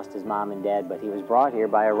he lost his mom and dad, but he was brought here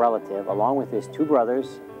by a relative along with his 2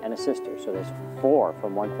 brothers and a sister. So there's 4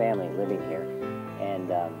 from one family living here.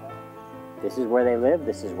 And this is where they live.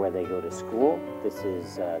 This is where they go to school. This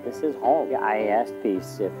is home. I asked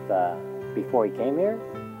Peace if before he came here,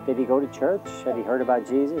 did he go to church? Had he heard about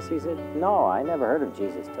Jesus? He said, no, I never heard of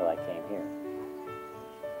Jesus till I came here.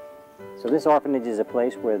 So this orphanage is a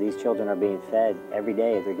place where these children are being fed every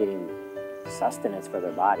day. They're getting sustenance for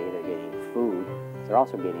their body. They're getting food. They're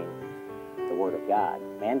also getting the Word of God.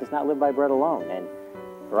 Man does not live by bread alone. And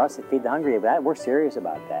for us at Feed the Hungry, we're serious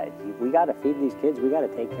about that. We got to feed these kids. We got to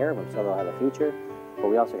take care of them so they'll have a future. But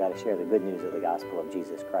we also got to share the good news of the gospel of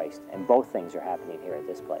Jesus Christ. And both things are happening here at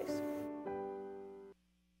this place.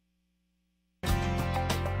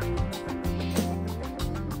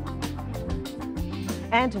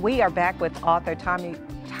 And we are back with author Tami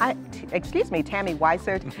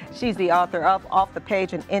Weissert. She's the author of Off the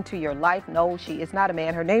Page and Into Your Life. No, she is not a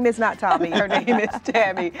man. Her name is not Tommy. Her name is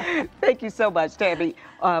Tami. Thank you so much, Tami,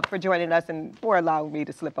 for joining us and for allowing me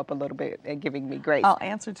to slip up a little bit and giving me grace. I'll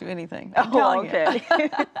answer to anything. Okay.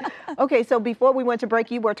 Okay, so before we went to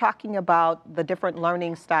break, you were talking about the different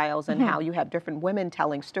learning styles and how you have different women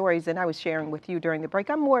telling stories. And I was sharing with you during the break,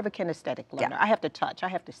 I'm more of a kinesthetic learner. I have to touch, I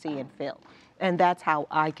have to see and feel. And that's how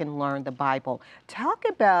I can learn the Bible. Talk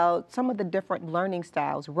about some of the different learning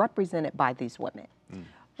styles represented by these women.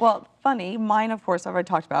 Well, funny, mine, of course, I've already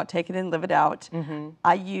talked about, take it in, live it out.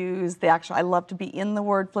 I use the actual, I love to be in the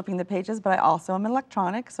Word, flipping the pages, but I also am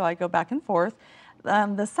electronic, so I go back and forth.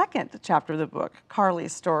 The second chapter of the book,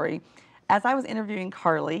 Carly's story, as I was interviewing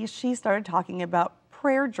Carly, she started talking about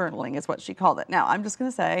prayer journaling, is what she called it. Now, I'm just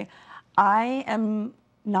going to say, I am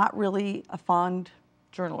not really a fond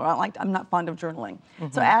journaler. I'm not fond of journaling.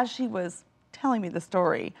 So as she was telling me the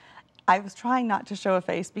story, I was trying not to show a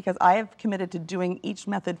face because I have committed to doing each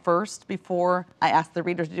method first before I ask the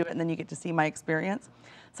reader to do it, and then you get to see my experience.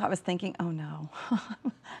 So I was thinking, oh no,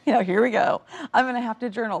 here we go. I'm going to have to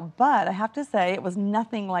journal. But I have to say, it was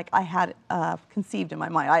nothing like I had conceived in my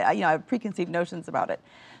mind. I have preconceived notions about it.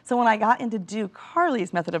 So when I got into do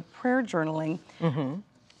Carly's method of prayer journaling,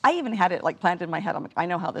 I even had it planned in my head. I'm like, I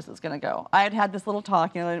know how this is going to go. I had this little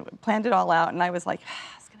talk, planned it all out, and I was like,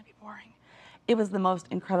 it's going to be boring. It was the most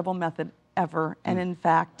incredible method ever, and in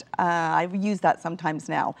fact, I've used that sometimes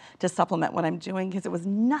now to supplement what I'm doing because it was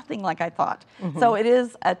nothing like I thought. So it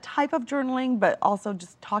is a type of journaling, but also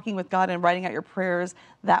just talking with God and writing out your prayers.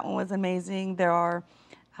 That one was amazing. There are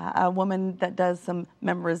a woman that does some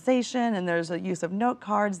memorization, and there's a use of note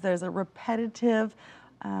cards. There's a repetitive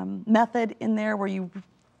method in there where you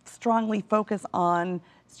strongly focus on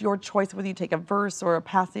your choice, whether you take a verse or a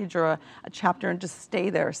passage or a chapter and just stay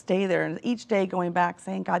there, and each day going back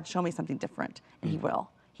saying, God, show me something different, and He will.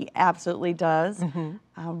 He absolutely does.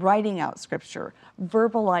 Writing out Scripture,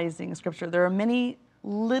 verbalizing Scripture. There are many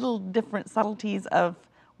little different subtleties of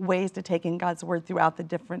ways to take in God's Word throughout the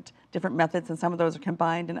different methods, and some of those are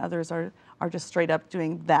combined, and others are just straight up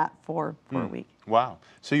doing that for a week. Wow.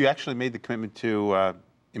 So you actually made the commitment to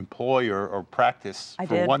employ or practice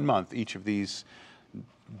for 1 month each of these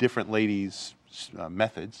different ladies'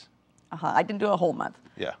 methods. I didn't do a whole month.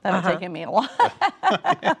 Yeah. That would have taken me a long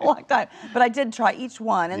time. But I did try each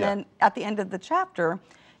one, and then at the end of the chapter,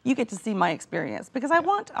 you get to see my experience because I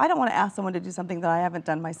don't want to ask someone to do something that I haven't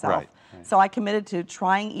done myself. Right. So I committed to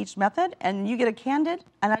trying each method, and you get a candid,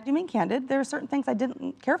 and I do mean candid. There are certain things I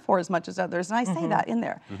didn't care for as much as others, and I say that in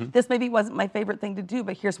there. This maybe wasn't my favorite thing to do,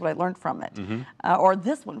 but here's what I learned from it. Or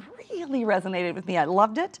this one really resonated with me. I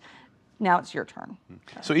loved it. Now it's your turn.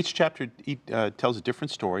 So each chapter tells a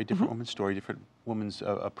different story, different woman's story, different woman's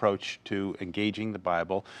approach to engaging the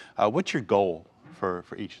Bible. What's your goal for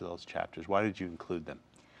each of those chapters? Why did you include them?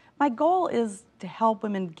 My goal is to help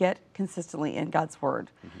women get consistently in God's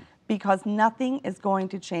Word. Because nothing is going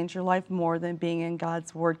to change your life more than being in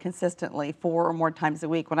God's Word consistently 4 or more times a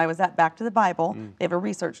week. When I was at Back to the Bible, they have a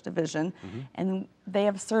research division, and they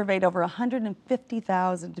have surveyed over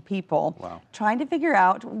 150,000 people trying to figure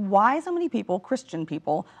out why so many people, Christian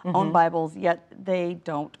people, own Bibles, yet they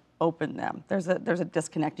don't open them. There's a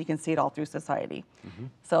disconnect. You can see it all through society.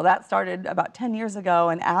 So that started about 10 years ago,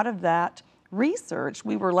 and out of that research,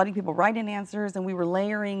 we were letting people write in answers, and we were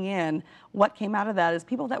layering in. What came out of that is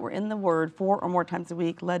people that were in the Word 4 or more times a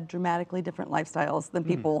week led dramatically different lifestyles than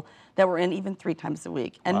people that were in even 3 times a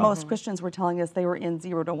week. And most Christians were telling us they were in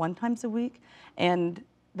 0 to 1 times a week, and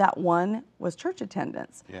that 1 was church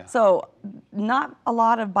attendance. So not a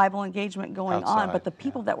lot of Bible engagement going on, but the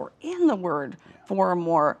people that were in the Word 4 or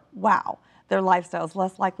more, wow. Their lifestyles,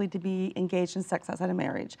 less likely to be engaged in sex outside of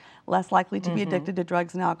marriage, less likely to be addicted to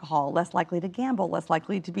drugs and alcohol, less likely to gamble, less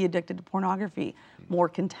likely to be addicted to pornography, more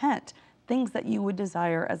content, things that you would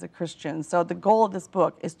desire as a Christian. So the goal of this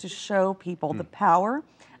book is to show people the power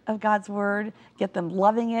of God's Word, get them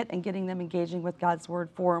loving it and getting them engaging with God's Word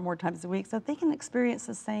 4 or more times a week so that they can experience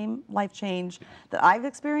the same life change that I've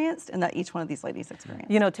experienced and that each one of these ladies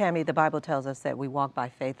experienced. You know, Tami, the Bible tells us that we walk by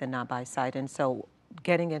faith and not by sight, and so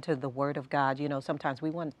getting into the Word of God, you know, sometimes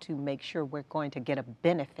we want to make sure we're going to get a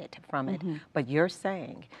benefit from it. But you're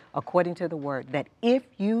saying, according to the Word, that if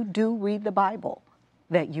you do read the Bible,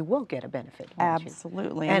 that you will get a benefit.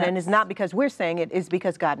 Absolutely. And it's not because we're saying it, it's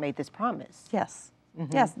because God made this promise. Yes.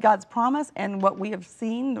 Yes, God's promise, and what we have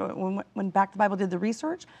seen when Back to the Bible did the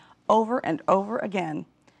research, over and over again,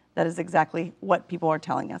 that is exactly what people are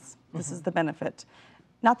telling us. This is the benefit.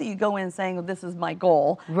 not that you go in saying, well, this is my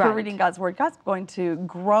goal for reading God's Word. God's going to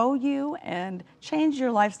grow you and change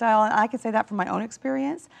your lifestyle. And I can say that from my own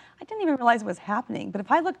experience. I didn't even realize it was happening. But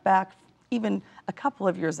if I look back even a couple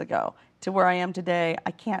of years ago to where I am today,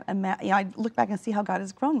 I can't imagine. You know, I look back and see how God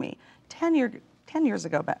has grown me. 10 years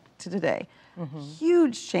ago back to today.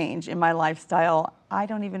 Huge change in my lifestyle. I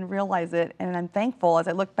don't even realize it. And I'm thankful as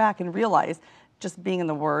I look back and realize just being in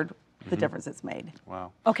the Word, the difference it's made.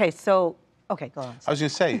 Wow. Okay, so, okay, go on. I was going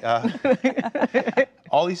to say,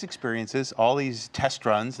 all these experiences, all these test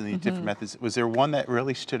runs and these different methods, was there one that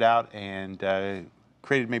really stood out and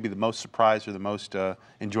created maybe the most surprise or the most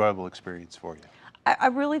enjoyable experience for you? I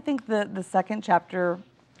really think the second chapter,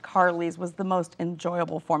 Carly's, was the most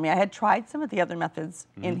enjoyable for me. I had tried some of the other methods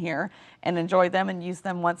in here and enjoyed them and used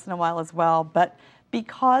them once in a while as well, but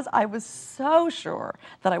because I was so sure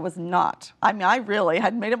that I was not, I mean, I really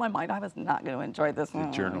had made up my mind I was not going to enjoy this.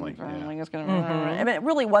 Journaling. It's gonna, I mean, it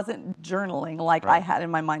really wasn't journaling like I had in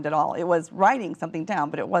my mind at all. It was writing something down,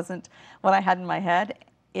 but it wasn't what I had in my head.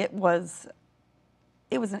 It was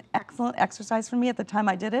an excellent exercise for me at the time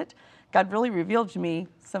I did it. God really revealed to me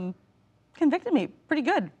convicted me pretty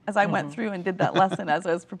good as I went through and did that lesson as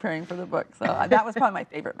I was preparing for the book. So that was probably my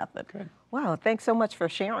favorite method. Good. Wow, thanks so much for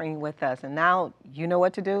sharing with us. And now you know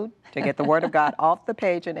what to do to get the Word of God off the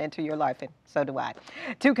page and into your life, and so do I.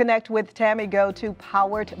 To connect with Tami, go to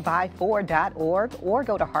poweredby4.org or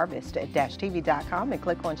go to harvest-tv.com and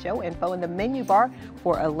click on show info in the menu bar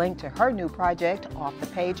for a link to her new project, Off the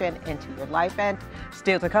Page and Into Your Life. And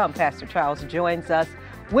still to come, Pastor Charles joins us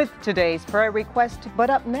with today's prayer request. But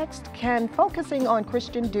up next, can focusing on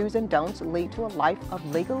Christian do's and don'ts lead to a life of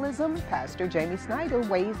legalism? Pastor Jamie Snyder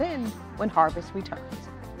weighs in when Harvest returns.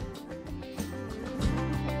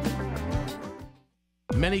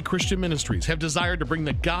 Many Christian ministries have desired to bring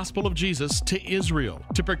the gospel of Jesus to Israel,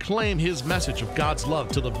 to proclaim his message of God's love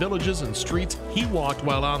to the villages and streets he walked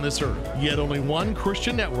while on this earth. Yet only one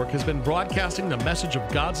Christian network has been broadcasting the message of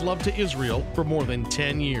God's love to Israel for more than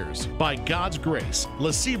 10 years. By God's grace,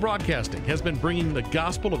 LeSEA Broadcasting has been bringing the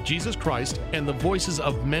gospel of Jesus Christ and the voices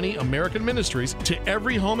of many American ministries to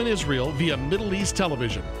every home in Israel via Middle East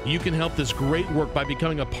television. You can help this great work by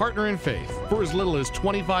becoming a partner in faith for as little as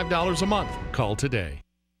 $25 a month. Call today.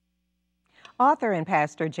 Author and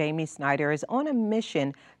pastor Jamie Snyder is on a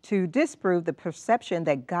mission to disprove the perception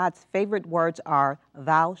that God's favorite words are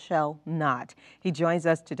 "thou shalt not." He joins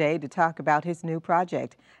us today to talk about his new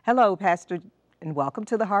project. Hello, Pastor, and welcome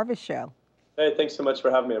to the Harvest Show. Hey, thanks so much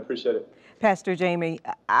for having me. I appreciate it. Pastor Jamie,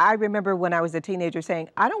 I remember when I was a teenager saying,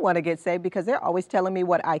 I don't want to get saved because they're always telling me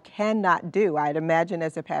what I cannot do. I'd imagine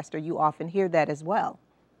as a pastor, you often hear that as well.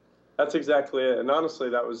 That's exactly it. And honestly,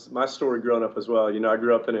 that was my story growing up as well. You know, I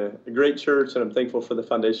grew up in a great church, and I'm thankful for the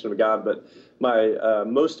foundation of God. But my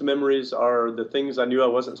most memories are the things I knew I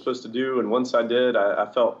wasn't supposed to do. And once I did,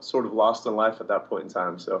 I felt sort of lost in life at that point in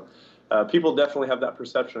time. So people definitely have that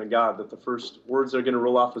perception of God, that the first words that are going to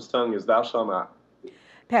roll off his tongue is "thou shalt not."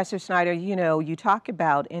 Pastor Snyder, you know, you talk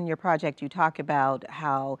about, in your project, you talk about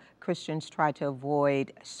how Christians try to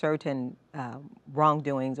avoid certain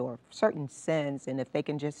wrongdoings or certain sins, and if they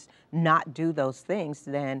can just not do those things,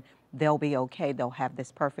 then they'll be okay. They'll have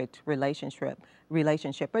this perfect relationship.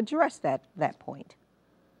 Address that point.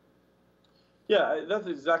 Yeah, that's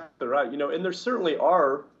exactly right. You know, and there certainly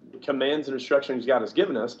are commands and instructions God has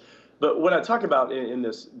given us. But what I talk about in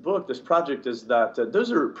this book, this project, is that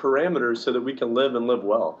those are parameters so that we can live and live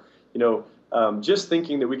well. You know, just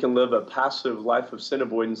thinking that we can live a passive life of sin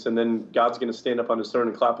avoidance and then God's going to stand up on his throne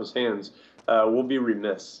and clap his hands, we'll be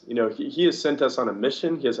remiss. You know, he has sent us on a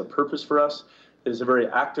mission. He has a purpose for us. It is a very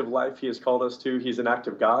active life he has called us to. He's an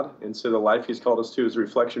active God. And so the life he's called us to is a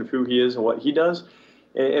reflection of who he is and what he does.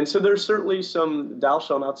 And so there's certainly some thou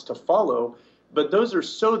shalt nots to follow. But those are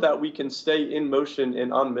so that we can stay in motion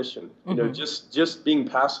and on mission. You know, just being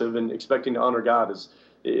passive and expecting to honor God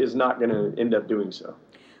is not going to end up doing so.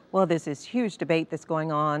 Well, there's this huge debate that's going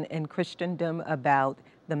on in Christendom about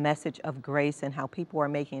the message of grace and how people are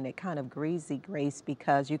making it kind of greasy grace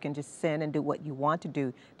because you can just sin and do what you want to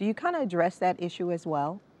do. Do you kind of address that issue as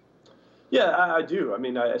well? Yeah, I do. I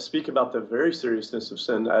mean, I speak about the very seriousness of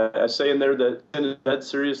sin. I say in there that sin is dead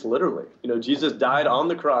serious literally. You know, Jesus died on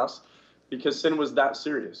the cross because sin was that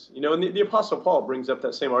serious. You know, and the Apostle Paul brings up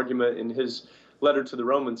that same argument in his letter to the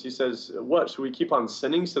Romans. He says, what, should we keep on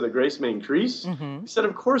sinning so that grace may increase? He said,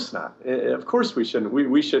 of course not. Of course we shouldn't.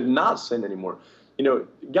 We should not sin anymore. You know,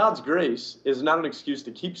 God's grace is not an excuse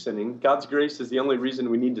to keep sinning. God's grace is the only reason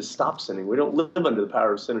we need to stop sinning. We don't live under the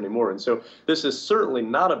power of sin anymore. And so this is certainly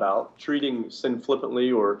not about treating sin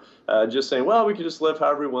flippantly or just saying, well, we can just live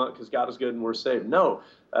however we want because God is good and we're saved. No,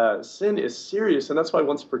 sin is serious, and that's why he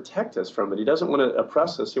wants to protect us from it. He doesn't want to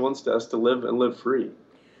oppress us. He wants us to live and live free.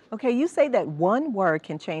 Okay, you say that one word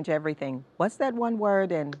can change everything. What's that one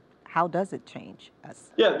word, and how does it change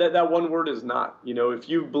us? Yeah, that one word is not. You know, if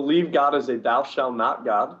you believe God is a thou shalt not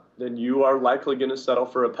God, then you are likely going to settle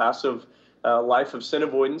for a passive life of sin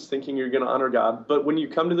avoidance, thinking you're going to honor God. But when you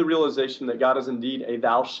come to the realization that God is indeed a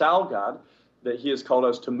thou shalt God, that he has called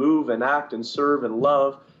us to move and act and serve and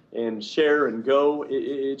love and share and go,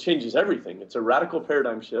 it changes everything. It's a radical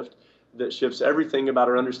paradigm shift that shifts everything about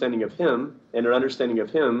our understanding of him, and our understanding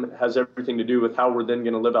of him has everything to do with how we're then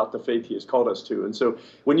going to live out the faith he has called us to. And so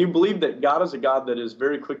when you believe that God is a God that is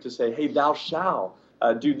very quick to say, hey, thou shalt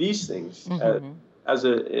do these things as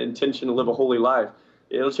an intention to live a holy life,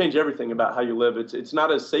 it'll change everything about how you live. It's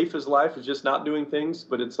not as safe as life, it's just not doing things,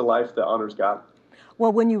 but it's a life that honors God.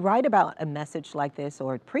 Well, when you write about a message like this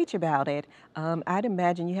or preach about it, I'd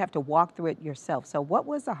imagine you have to walk through it yourself. So what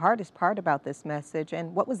was the hardest part about this message,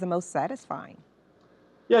 and what was the most satisfying?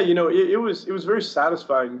 Yeah, you know, it was very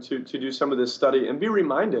satisfying to do some of this study and be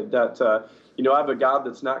reminded that, you know, I have a God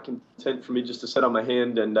that's not content for me just to sit on my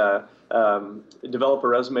hand and develop a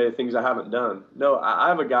resume of things I haven't done. No, I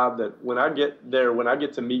have a God that when I get there, when I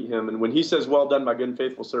get to meet him, and when he says, well done, my good and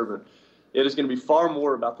faithful servant, it is going to be far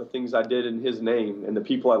more about the things I did in his name and the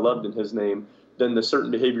people I loved in his name than the certain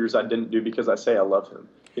behaviors I didn't do because I say I love him.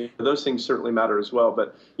 You know, those things certainly matter as well.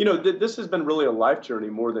 But, you know, this has been really a life journey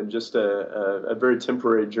more than just a very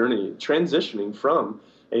temporary journey, transitioning from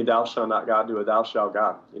a thou shalt not God to a thou shalt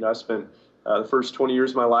God. You know, I spent the first 20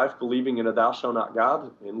 years of my life believing in a thou shalt not God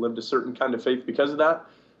and lived a certain kind of faith because of that.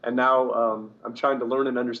 And now I'm trying to learn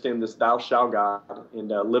and understand this thou shalt God and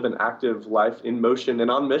live an active life in motion and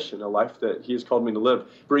on mission, a life that he has called me to live,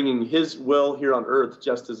 bringing his will here on earth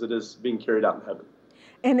just as it is being carried out in heaven.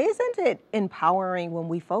 And isn't it empowering when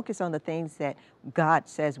we focus on the things that God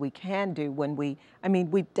says we can do when we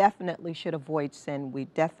definitely should avoid sin. We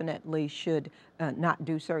definitely should not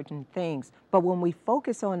do certain things. But when we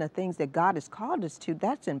focus on the things that God has called us to,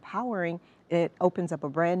 that's empowering. It opens up a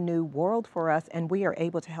brand new world for us, and we are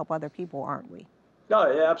able to help other people, aren't we?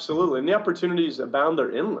 No, yeah, absolutely. And the opportunities abound,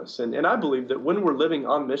 they're endless. And I believe that when we're living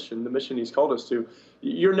on mission, the mission he's called us to,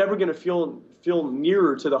 you're never going to feel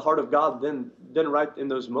nearer to the heart of God than right in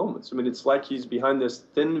those moments. I mean, it's like he's behind this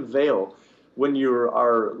thin veil when you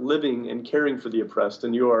are living and caring for the oppressed,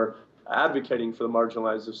 and you are advocating for the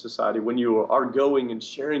marginalized of society, when you are going and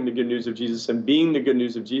sharing the good news of Jesus and being the good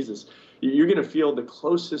news of Jesus, you're going to feel the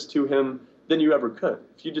closest to him than you ever could.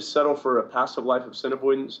 If you just settle for a passive life of sin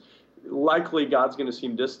avoidance, likely God's going to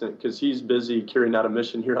seem distant because he's busy carrying out a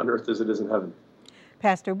mission here on earth as it is in heaven.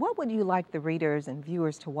 Pastor, what would you like the readers and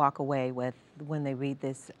viewers to walk away with when they read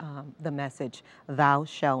this, the message, thou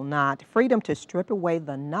shalt not, freedom to strip away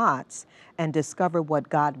the knots and discover what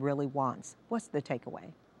God really wants? What's the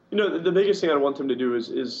takeaway? You know, the biggest thing I want them to do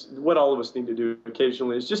is what all of us need to do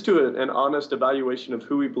occasionally, is just do an honest evaluation of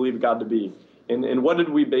who we believe God to be. And what did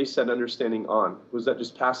we base that understanding on? Was that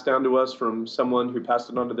just passed down to us from someone who passed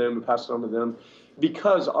it on to them, who passed it on to them?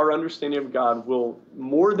 Because our understanding of God will,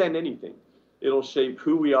 more than anything, it'll shape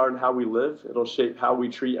who we are and how we live. It'll shape how we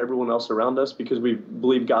treat everyone else around us because we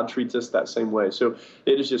believe God treats us that same way. So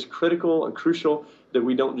it is just critical and crucial that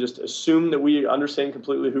we don't just assume that we understand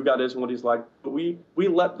completely who God is and what he's like, but we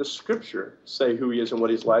let the scripture say who he is and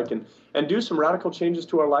what he's like, and do some radical changes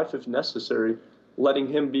to our life if necessary, letting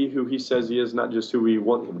him be who he says he is, not just who we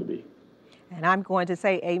want him to be. And I'm going to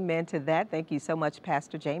say amen to that. Thank you so much,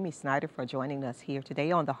 Pastor Jamie Snyder, for joining us here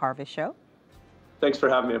today on The Harvest Show. Thanks for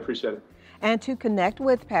having me. I appreciate it. And to connect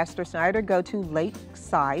with Pastor Snyder, go to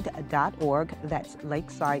lakeside.org. That's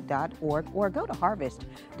lakeside.org, or go to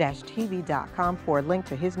harvest-tv.com for a link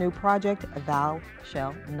to his new project, Thou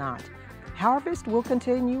Shalt Not. Harvest will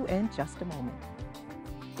continue in just a moment.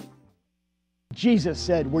 Jesus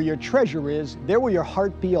said, where your treasure is, there will your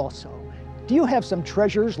heart be also. Do you have some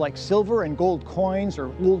treasures like silver and gold coins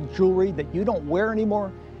or old jewelry that you don't wear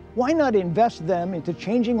anymore? Why not invest them into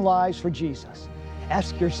changing lives for Jesus?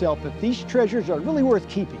 Ask yourself if these treasures are really worth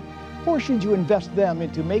keeping, or should you invest them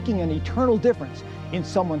into making an eternal difference in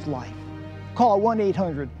someone's life? Call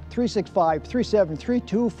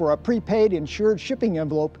 1-800-365-3732 for a prepaid insured shipping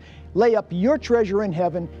envelope. Lay up your treasure in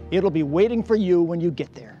heaven. It'll be waiting for you when you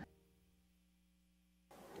get there.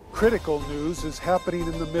 Critical news is happening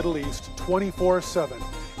in the Middle East 24/7,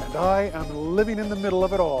 and I am living in the middle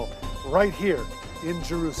of it all, right here in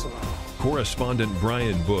Jerusalem. Correspondent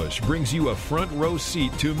Brian Bush brings you a front row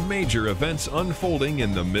seat to major events unfolding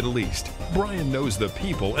in the Middle East. Brian knows the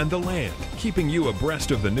people and the land, keeping you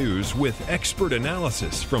abreast of the news with expert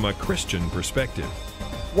analysis from a Christian perspective.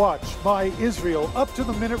 Watch my Israel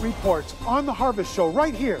up-to-the-minute reports on the Harvest Show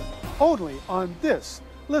right here, only on this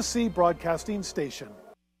LeSEA broadcasting station.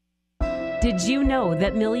 Did you know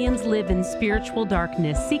that millions live in spiritual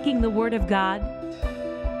darkness seeking the Word of God?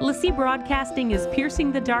 LeSEA Broadcasting is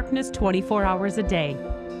piercing the darkness 24 hours a day.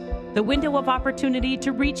 The window of opportunity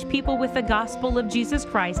to reach people with the gospel of Jesus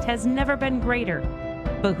Christ has never been greater,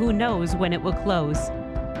 but who knows when it will close.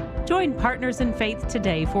 Join Partners in Faith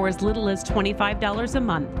today for as little as $25 a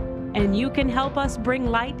month, and you can help us bring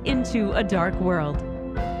light into a dark world.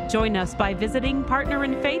 Join us by visiting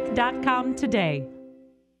partnerinfaith.com today.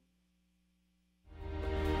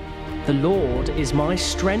 The Lord is my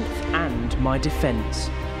strength and my defense.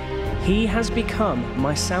 He has become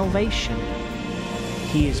my salvation.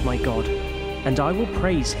 He is my God, and I will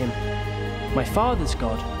praise him, my Father's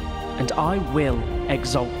God, and I will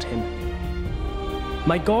exalt him.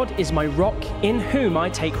 My God is my rock in whom I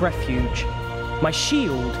take refuge, my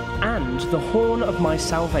shield and the horn of my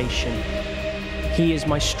salvation. He is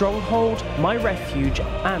my stronghold, my refuge,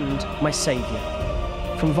 and my Saviour.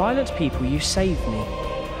 From violent people you save me.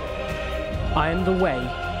 I am the way,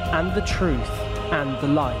 and the truth, and the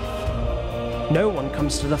life. No one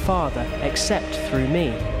comes to the Father except through me.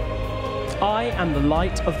 I am the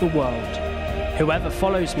light of the world. Whoever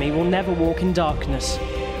follows me will never walk in darkness,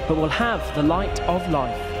 but will have the light of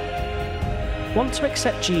life. Want to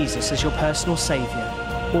accept Jesus as your personal Saviour,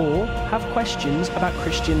 or have questions about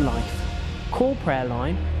Christian life? Call Prayer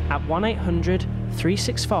Line at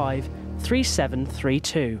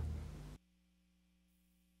 1-800-365-3732.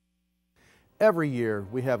 Every year,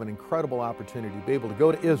 we have an incredible opportunity to be able to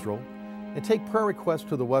go to Israel and take prayer requests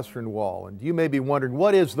to the Western Wall. And you may be wondering,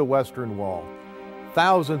 what is the Western Wall?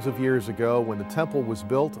 Thousands of years ago, when the temple was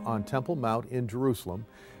built on Temple Mount in Jerusalem,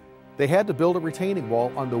 they had to build a retaining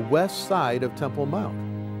wall on the west side of Temple Mount.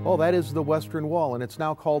 Well, that is the Western Wall, and it's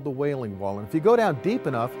now called the Wailing Wall. And if you go down deep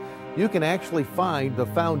enough, you can actually find the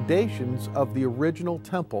foundations of the original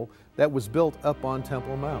temple that was built up on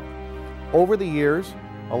Temple Mount. Over the years,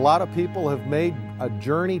 a lot of people have made a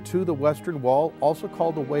journey to the Western Wall, also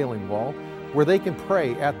called the Wailing Wall, where they can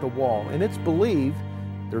pray at the wall. And it's believed,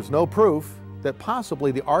 there's no proof, that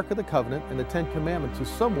possibly the Ark of the Covenant and the Ten Commandments is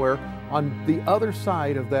somewhere on the other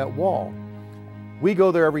side of that wall. We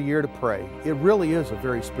go there every year to pray. It really is a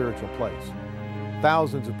very spiritual place.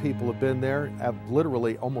 Thousands of people have been there,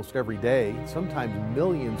 literally almost every day. Sometimes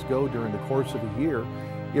millions go during the course of a year.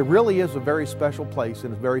 It really is a very special place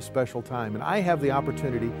and a very special time. And I have the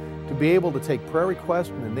opportunity to be able to take prayer requests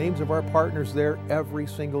and the names of our partners there every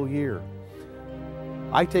single year.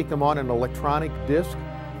 I take them on an electronic disc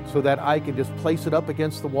so that I can just place it up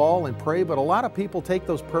against the wall and pray. But a lot of people take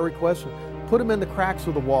those prayer requests and put them in the cracks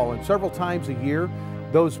of the wall. And several times a year,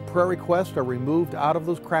 those prayer requests are removed out of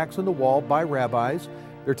those cracks in the wall by rabbis.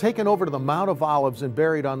 They're taken over to the Mount of Olives and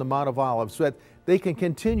buried on the Mount of Olives so that they can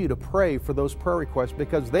continue to pray for those prayer requests,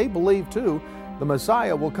 because they believe too the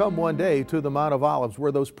Messiah will come one day to the Mount of Olives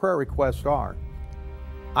where those prayer requests are.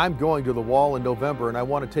 I'm going to the wall in November, and I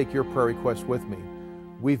want to take your prayer requests with me.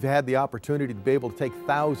 We've had the opportunity to be able to take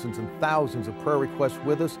thousands and thousands of prayer requests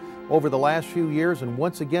with us over the last few years, and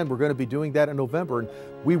once again we're going to be doing that in November, and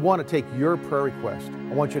we want to take your prayer request.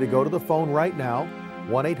 I want you to go to the phone right now,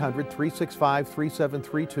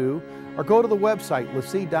 1-800-365-3732, or go to the website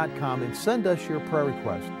LeSEA.com and send us your prayer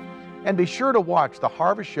request. And be sure to watch the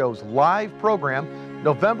Harvest Show's live program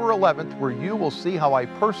November 11th, where you will see how I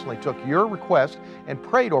personally took your request and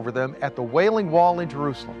prayed over them at the Wailing Wall in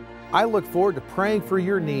Jerusalem. I look forward to praying for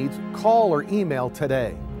your needs. Call or email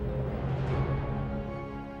today.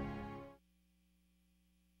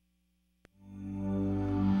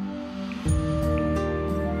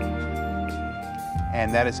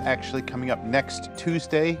 And that is actually coming up next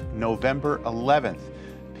Tuesday, November 11th.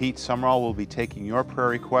 Pete Summerall will be taking your prayer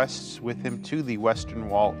requests with him to the Western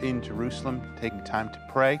Wall in Jerusalem, taking time to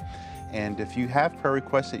pray. And if you have prayer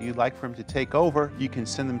requests that you'd like for him to take over, you can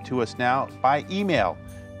send them to us now by email,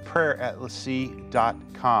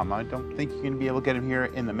 prayer@lesea.com. I don't think you're going to be able to get them here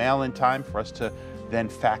in the mail in time for us to then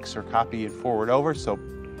fax or copy and forward over, so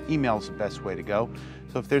email is the best way to go.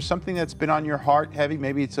 So if there's something that's been on your heart heavy,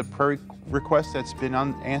 maybe it's a prayer request that's been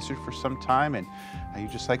unanswered for some time and you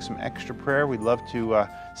just like some extra prayer, we'd love to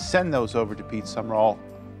send those over to Pete Summerall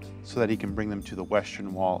so that he can bring them to the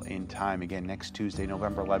Western Wall in time. Again, next Tuesday,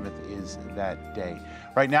 November 11th is that day.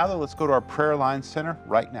 Right now, though, let's go to our prayer line center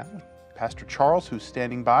right now. Pastor Charles, who's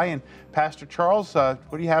standing by. And Pastor Charles,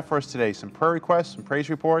 what do you have for us today? Some prayer requests, some praise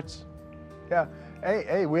reports? Yeah,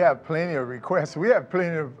 Hey, we have plenty of requests. We have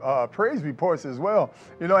plenty of praise reports as well.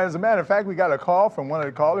 You know, as a matter of fact, we got a call from one of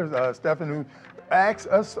the callers, Stephen, who asked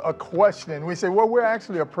us a question. We say, well, we're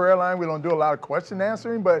actually a prayer line. We don't do a lot of question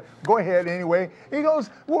answering, but go ahead anyway. He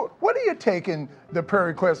goes, well, what are you taking the prayer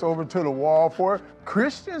requests over to the wall for?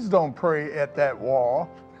 Christians don't pray at that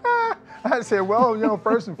wall. I said, well, you know,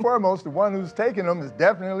 first and foremost, the one who's taking them is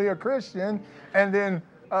definitely a Christian. And then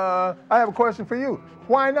I have a question for you.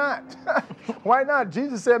 Why not? Why not?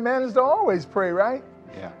 Jesus said man is to always pray, right?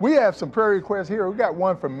 Yeah. We have some prayer requests here. We got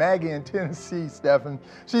one from Maggie in Tennessee, Stephen.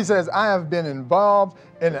 She says, I have been involved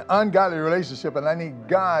in an ungodly relationship and I need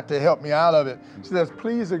God to help me out of it. She says,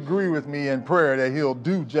 please agree with me in prayer that he'll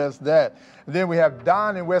do just that. And then we have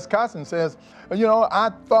Don in Wisconsin says, you know, I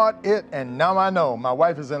thought it and now I know. My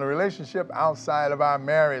wife is in a relationship outside of our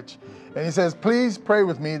marriage. And he says, please pray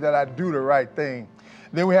with me that I do the right thing.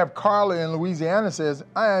 Then we have Carla in Louisiana says,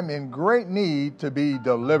 I am in great need to be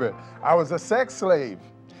delivered. I was a sex slave,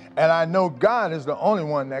 and I know God is the only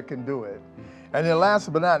one that can do it. And then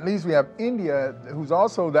last but not least, we have India, who's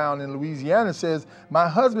also down in Louisiana, says, my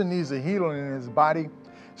husband needs a healing in his body.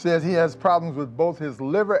 Says he has problems with both his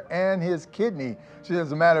liver and his kidney. She says,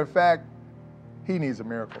 as a matter of fact, he needs a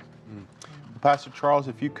miracle. Pastor Charles,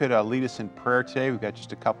 if you could lead us in prayer today, we've got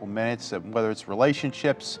just a couple minutes, whether it's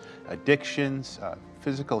relationships, addictions,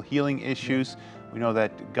 physical healing issues, we know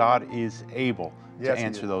that God is able to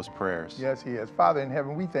answer those prayers. Yes, he is. Father in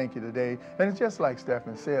heaven, we thank you today. And it's just like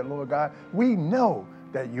Stephen said, Lord God, we know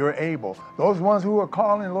that you're able. Those ones who are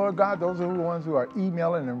calling, Lord God, those are the ones who are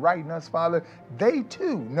emailing and writing us, Father, they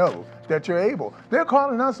too know that you're able. They're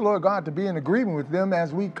calling us, Lord God, to be in agreement with them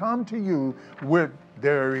as we come to you with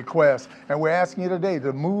their requests. And we're asking you today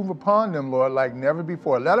to move upon them, Lord, like never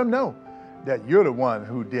before. Let them know that you're the one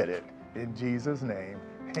who did it. In Jesus' name,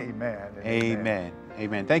 amen. Amen.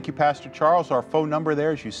 Amen. Thank you, Pastor Charles. Our phone number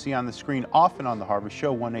there, as you see on the screen, often on The Harvest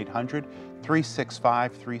Show,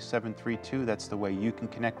 1-800-365-3732. That's the way you can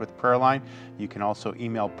connect with Prayerline. You can also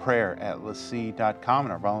email prayer@lesea.com,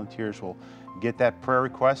 and our volunteers will get that prayer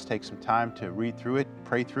request, take some time to read through it,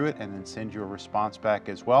 pray through it, and then send you a response back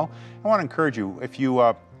as well. I want to encourage you, if you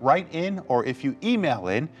write in or if you email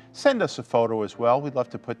in, send us a photo as well. We'd love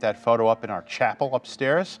to put that photo up in our chapel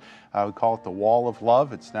upstairs. We call it the Wall of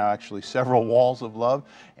Love. It's now actually several walls of love,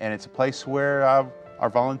 and it's a place where our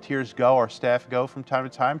volunteers go, our staff go from time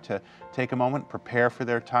to time to take a moment, prepare for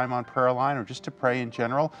their time on Prayerline or just to pray in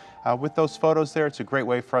general. With those photos there, it's a great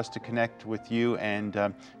way for us to connect with you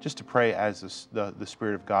and just to pray as the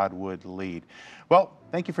Spirit of God would lead. Well,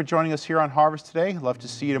 thank you for joining us here on Harvest today. Love to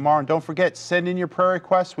see you tomorrow. And don't forget, send in your prayer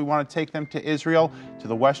requests. We want to take them to Israel, to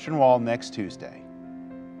the Western Wall next Tuesday.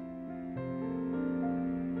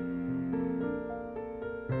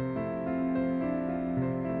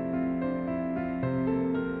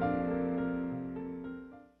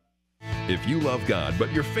 If you love God,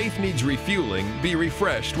 but your faith needs refueling, be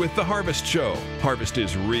refreshed with The Harvest Show. Harvest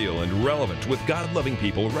is real and relevant with God-loving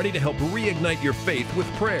people ready to help reignite your faith with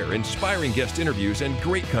prayer, inspiring guest interviews, and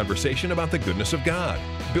great conversation about the goodness of God.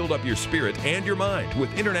 Build up your spirit and your mind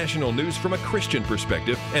with international news from a Christian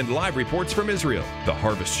perspective and live reports from Israel. The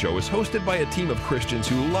Harvest Show is hosted by a team of Christians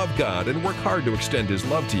who love God and work hard to extend His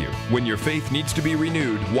love to you. When your faith needs to be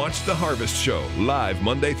renewed, watch The Harvest Show live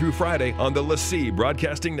Monday through Friday on the LeSEA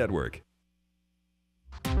Broadcasting Network.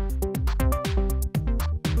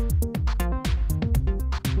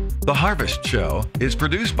 The Harvest Show is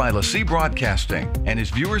produced by LeSEA Broadcasting and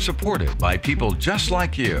is viewer-supported by people just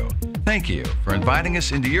like you. Thank you for inviting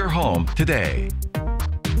us into your home today.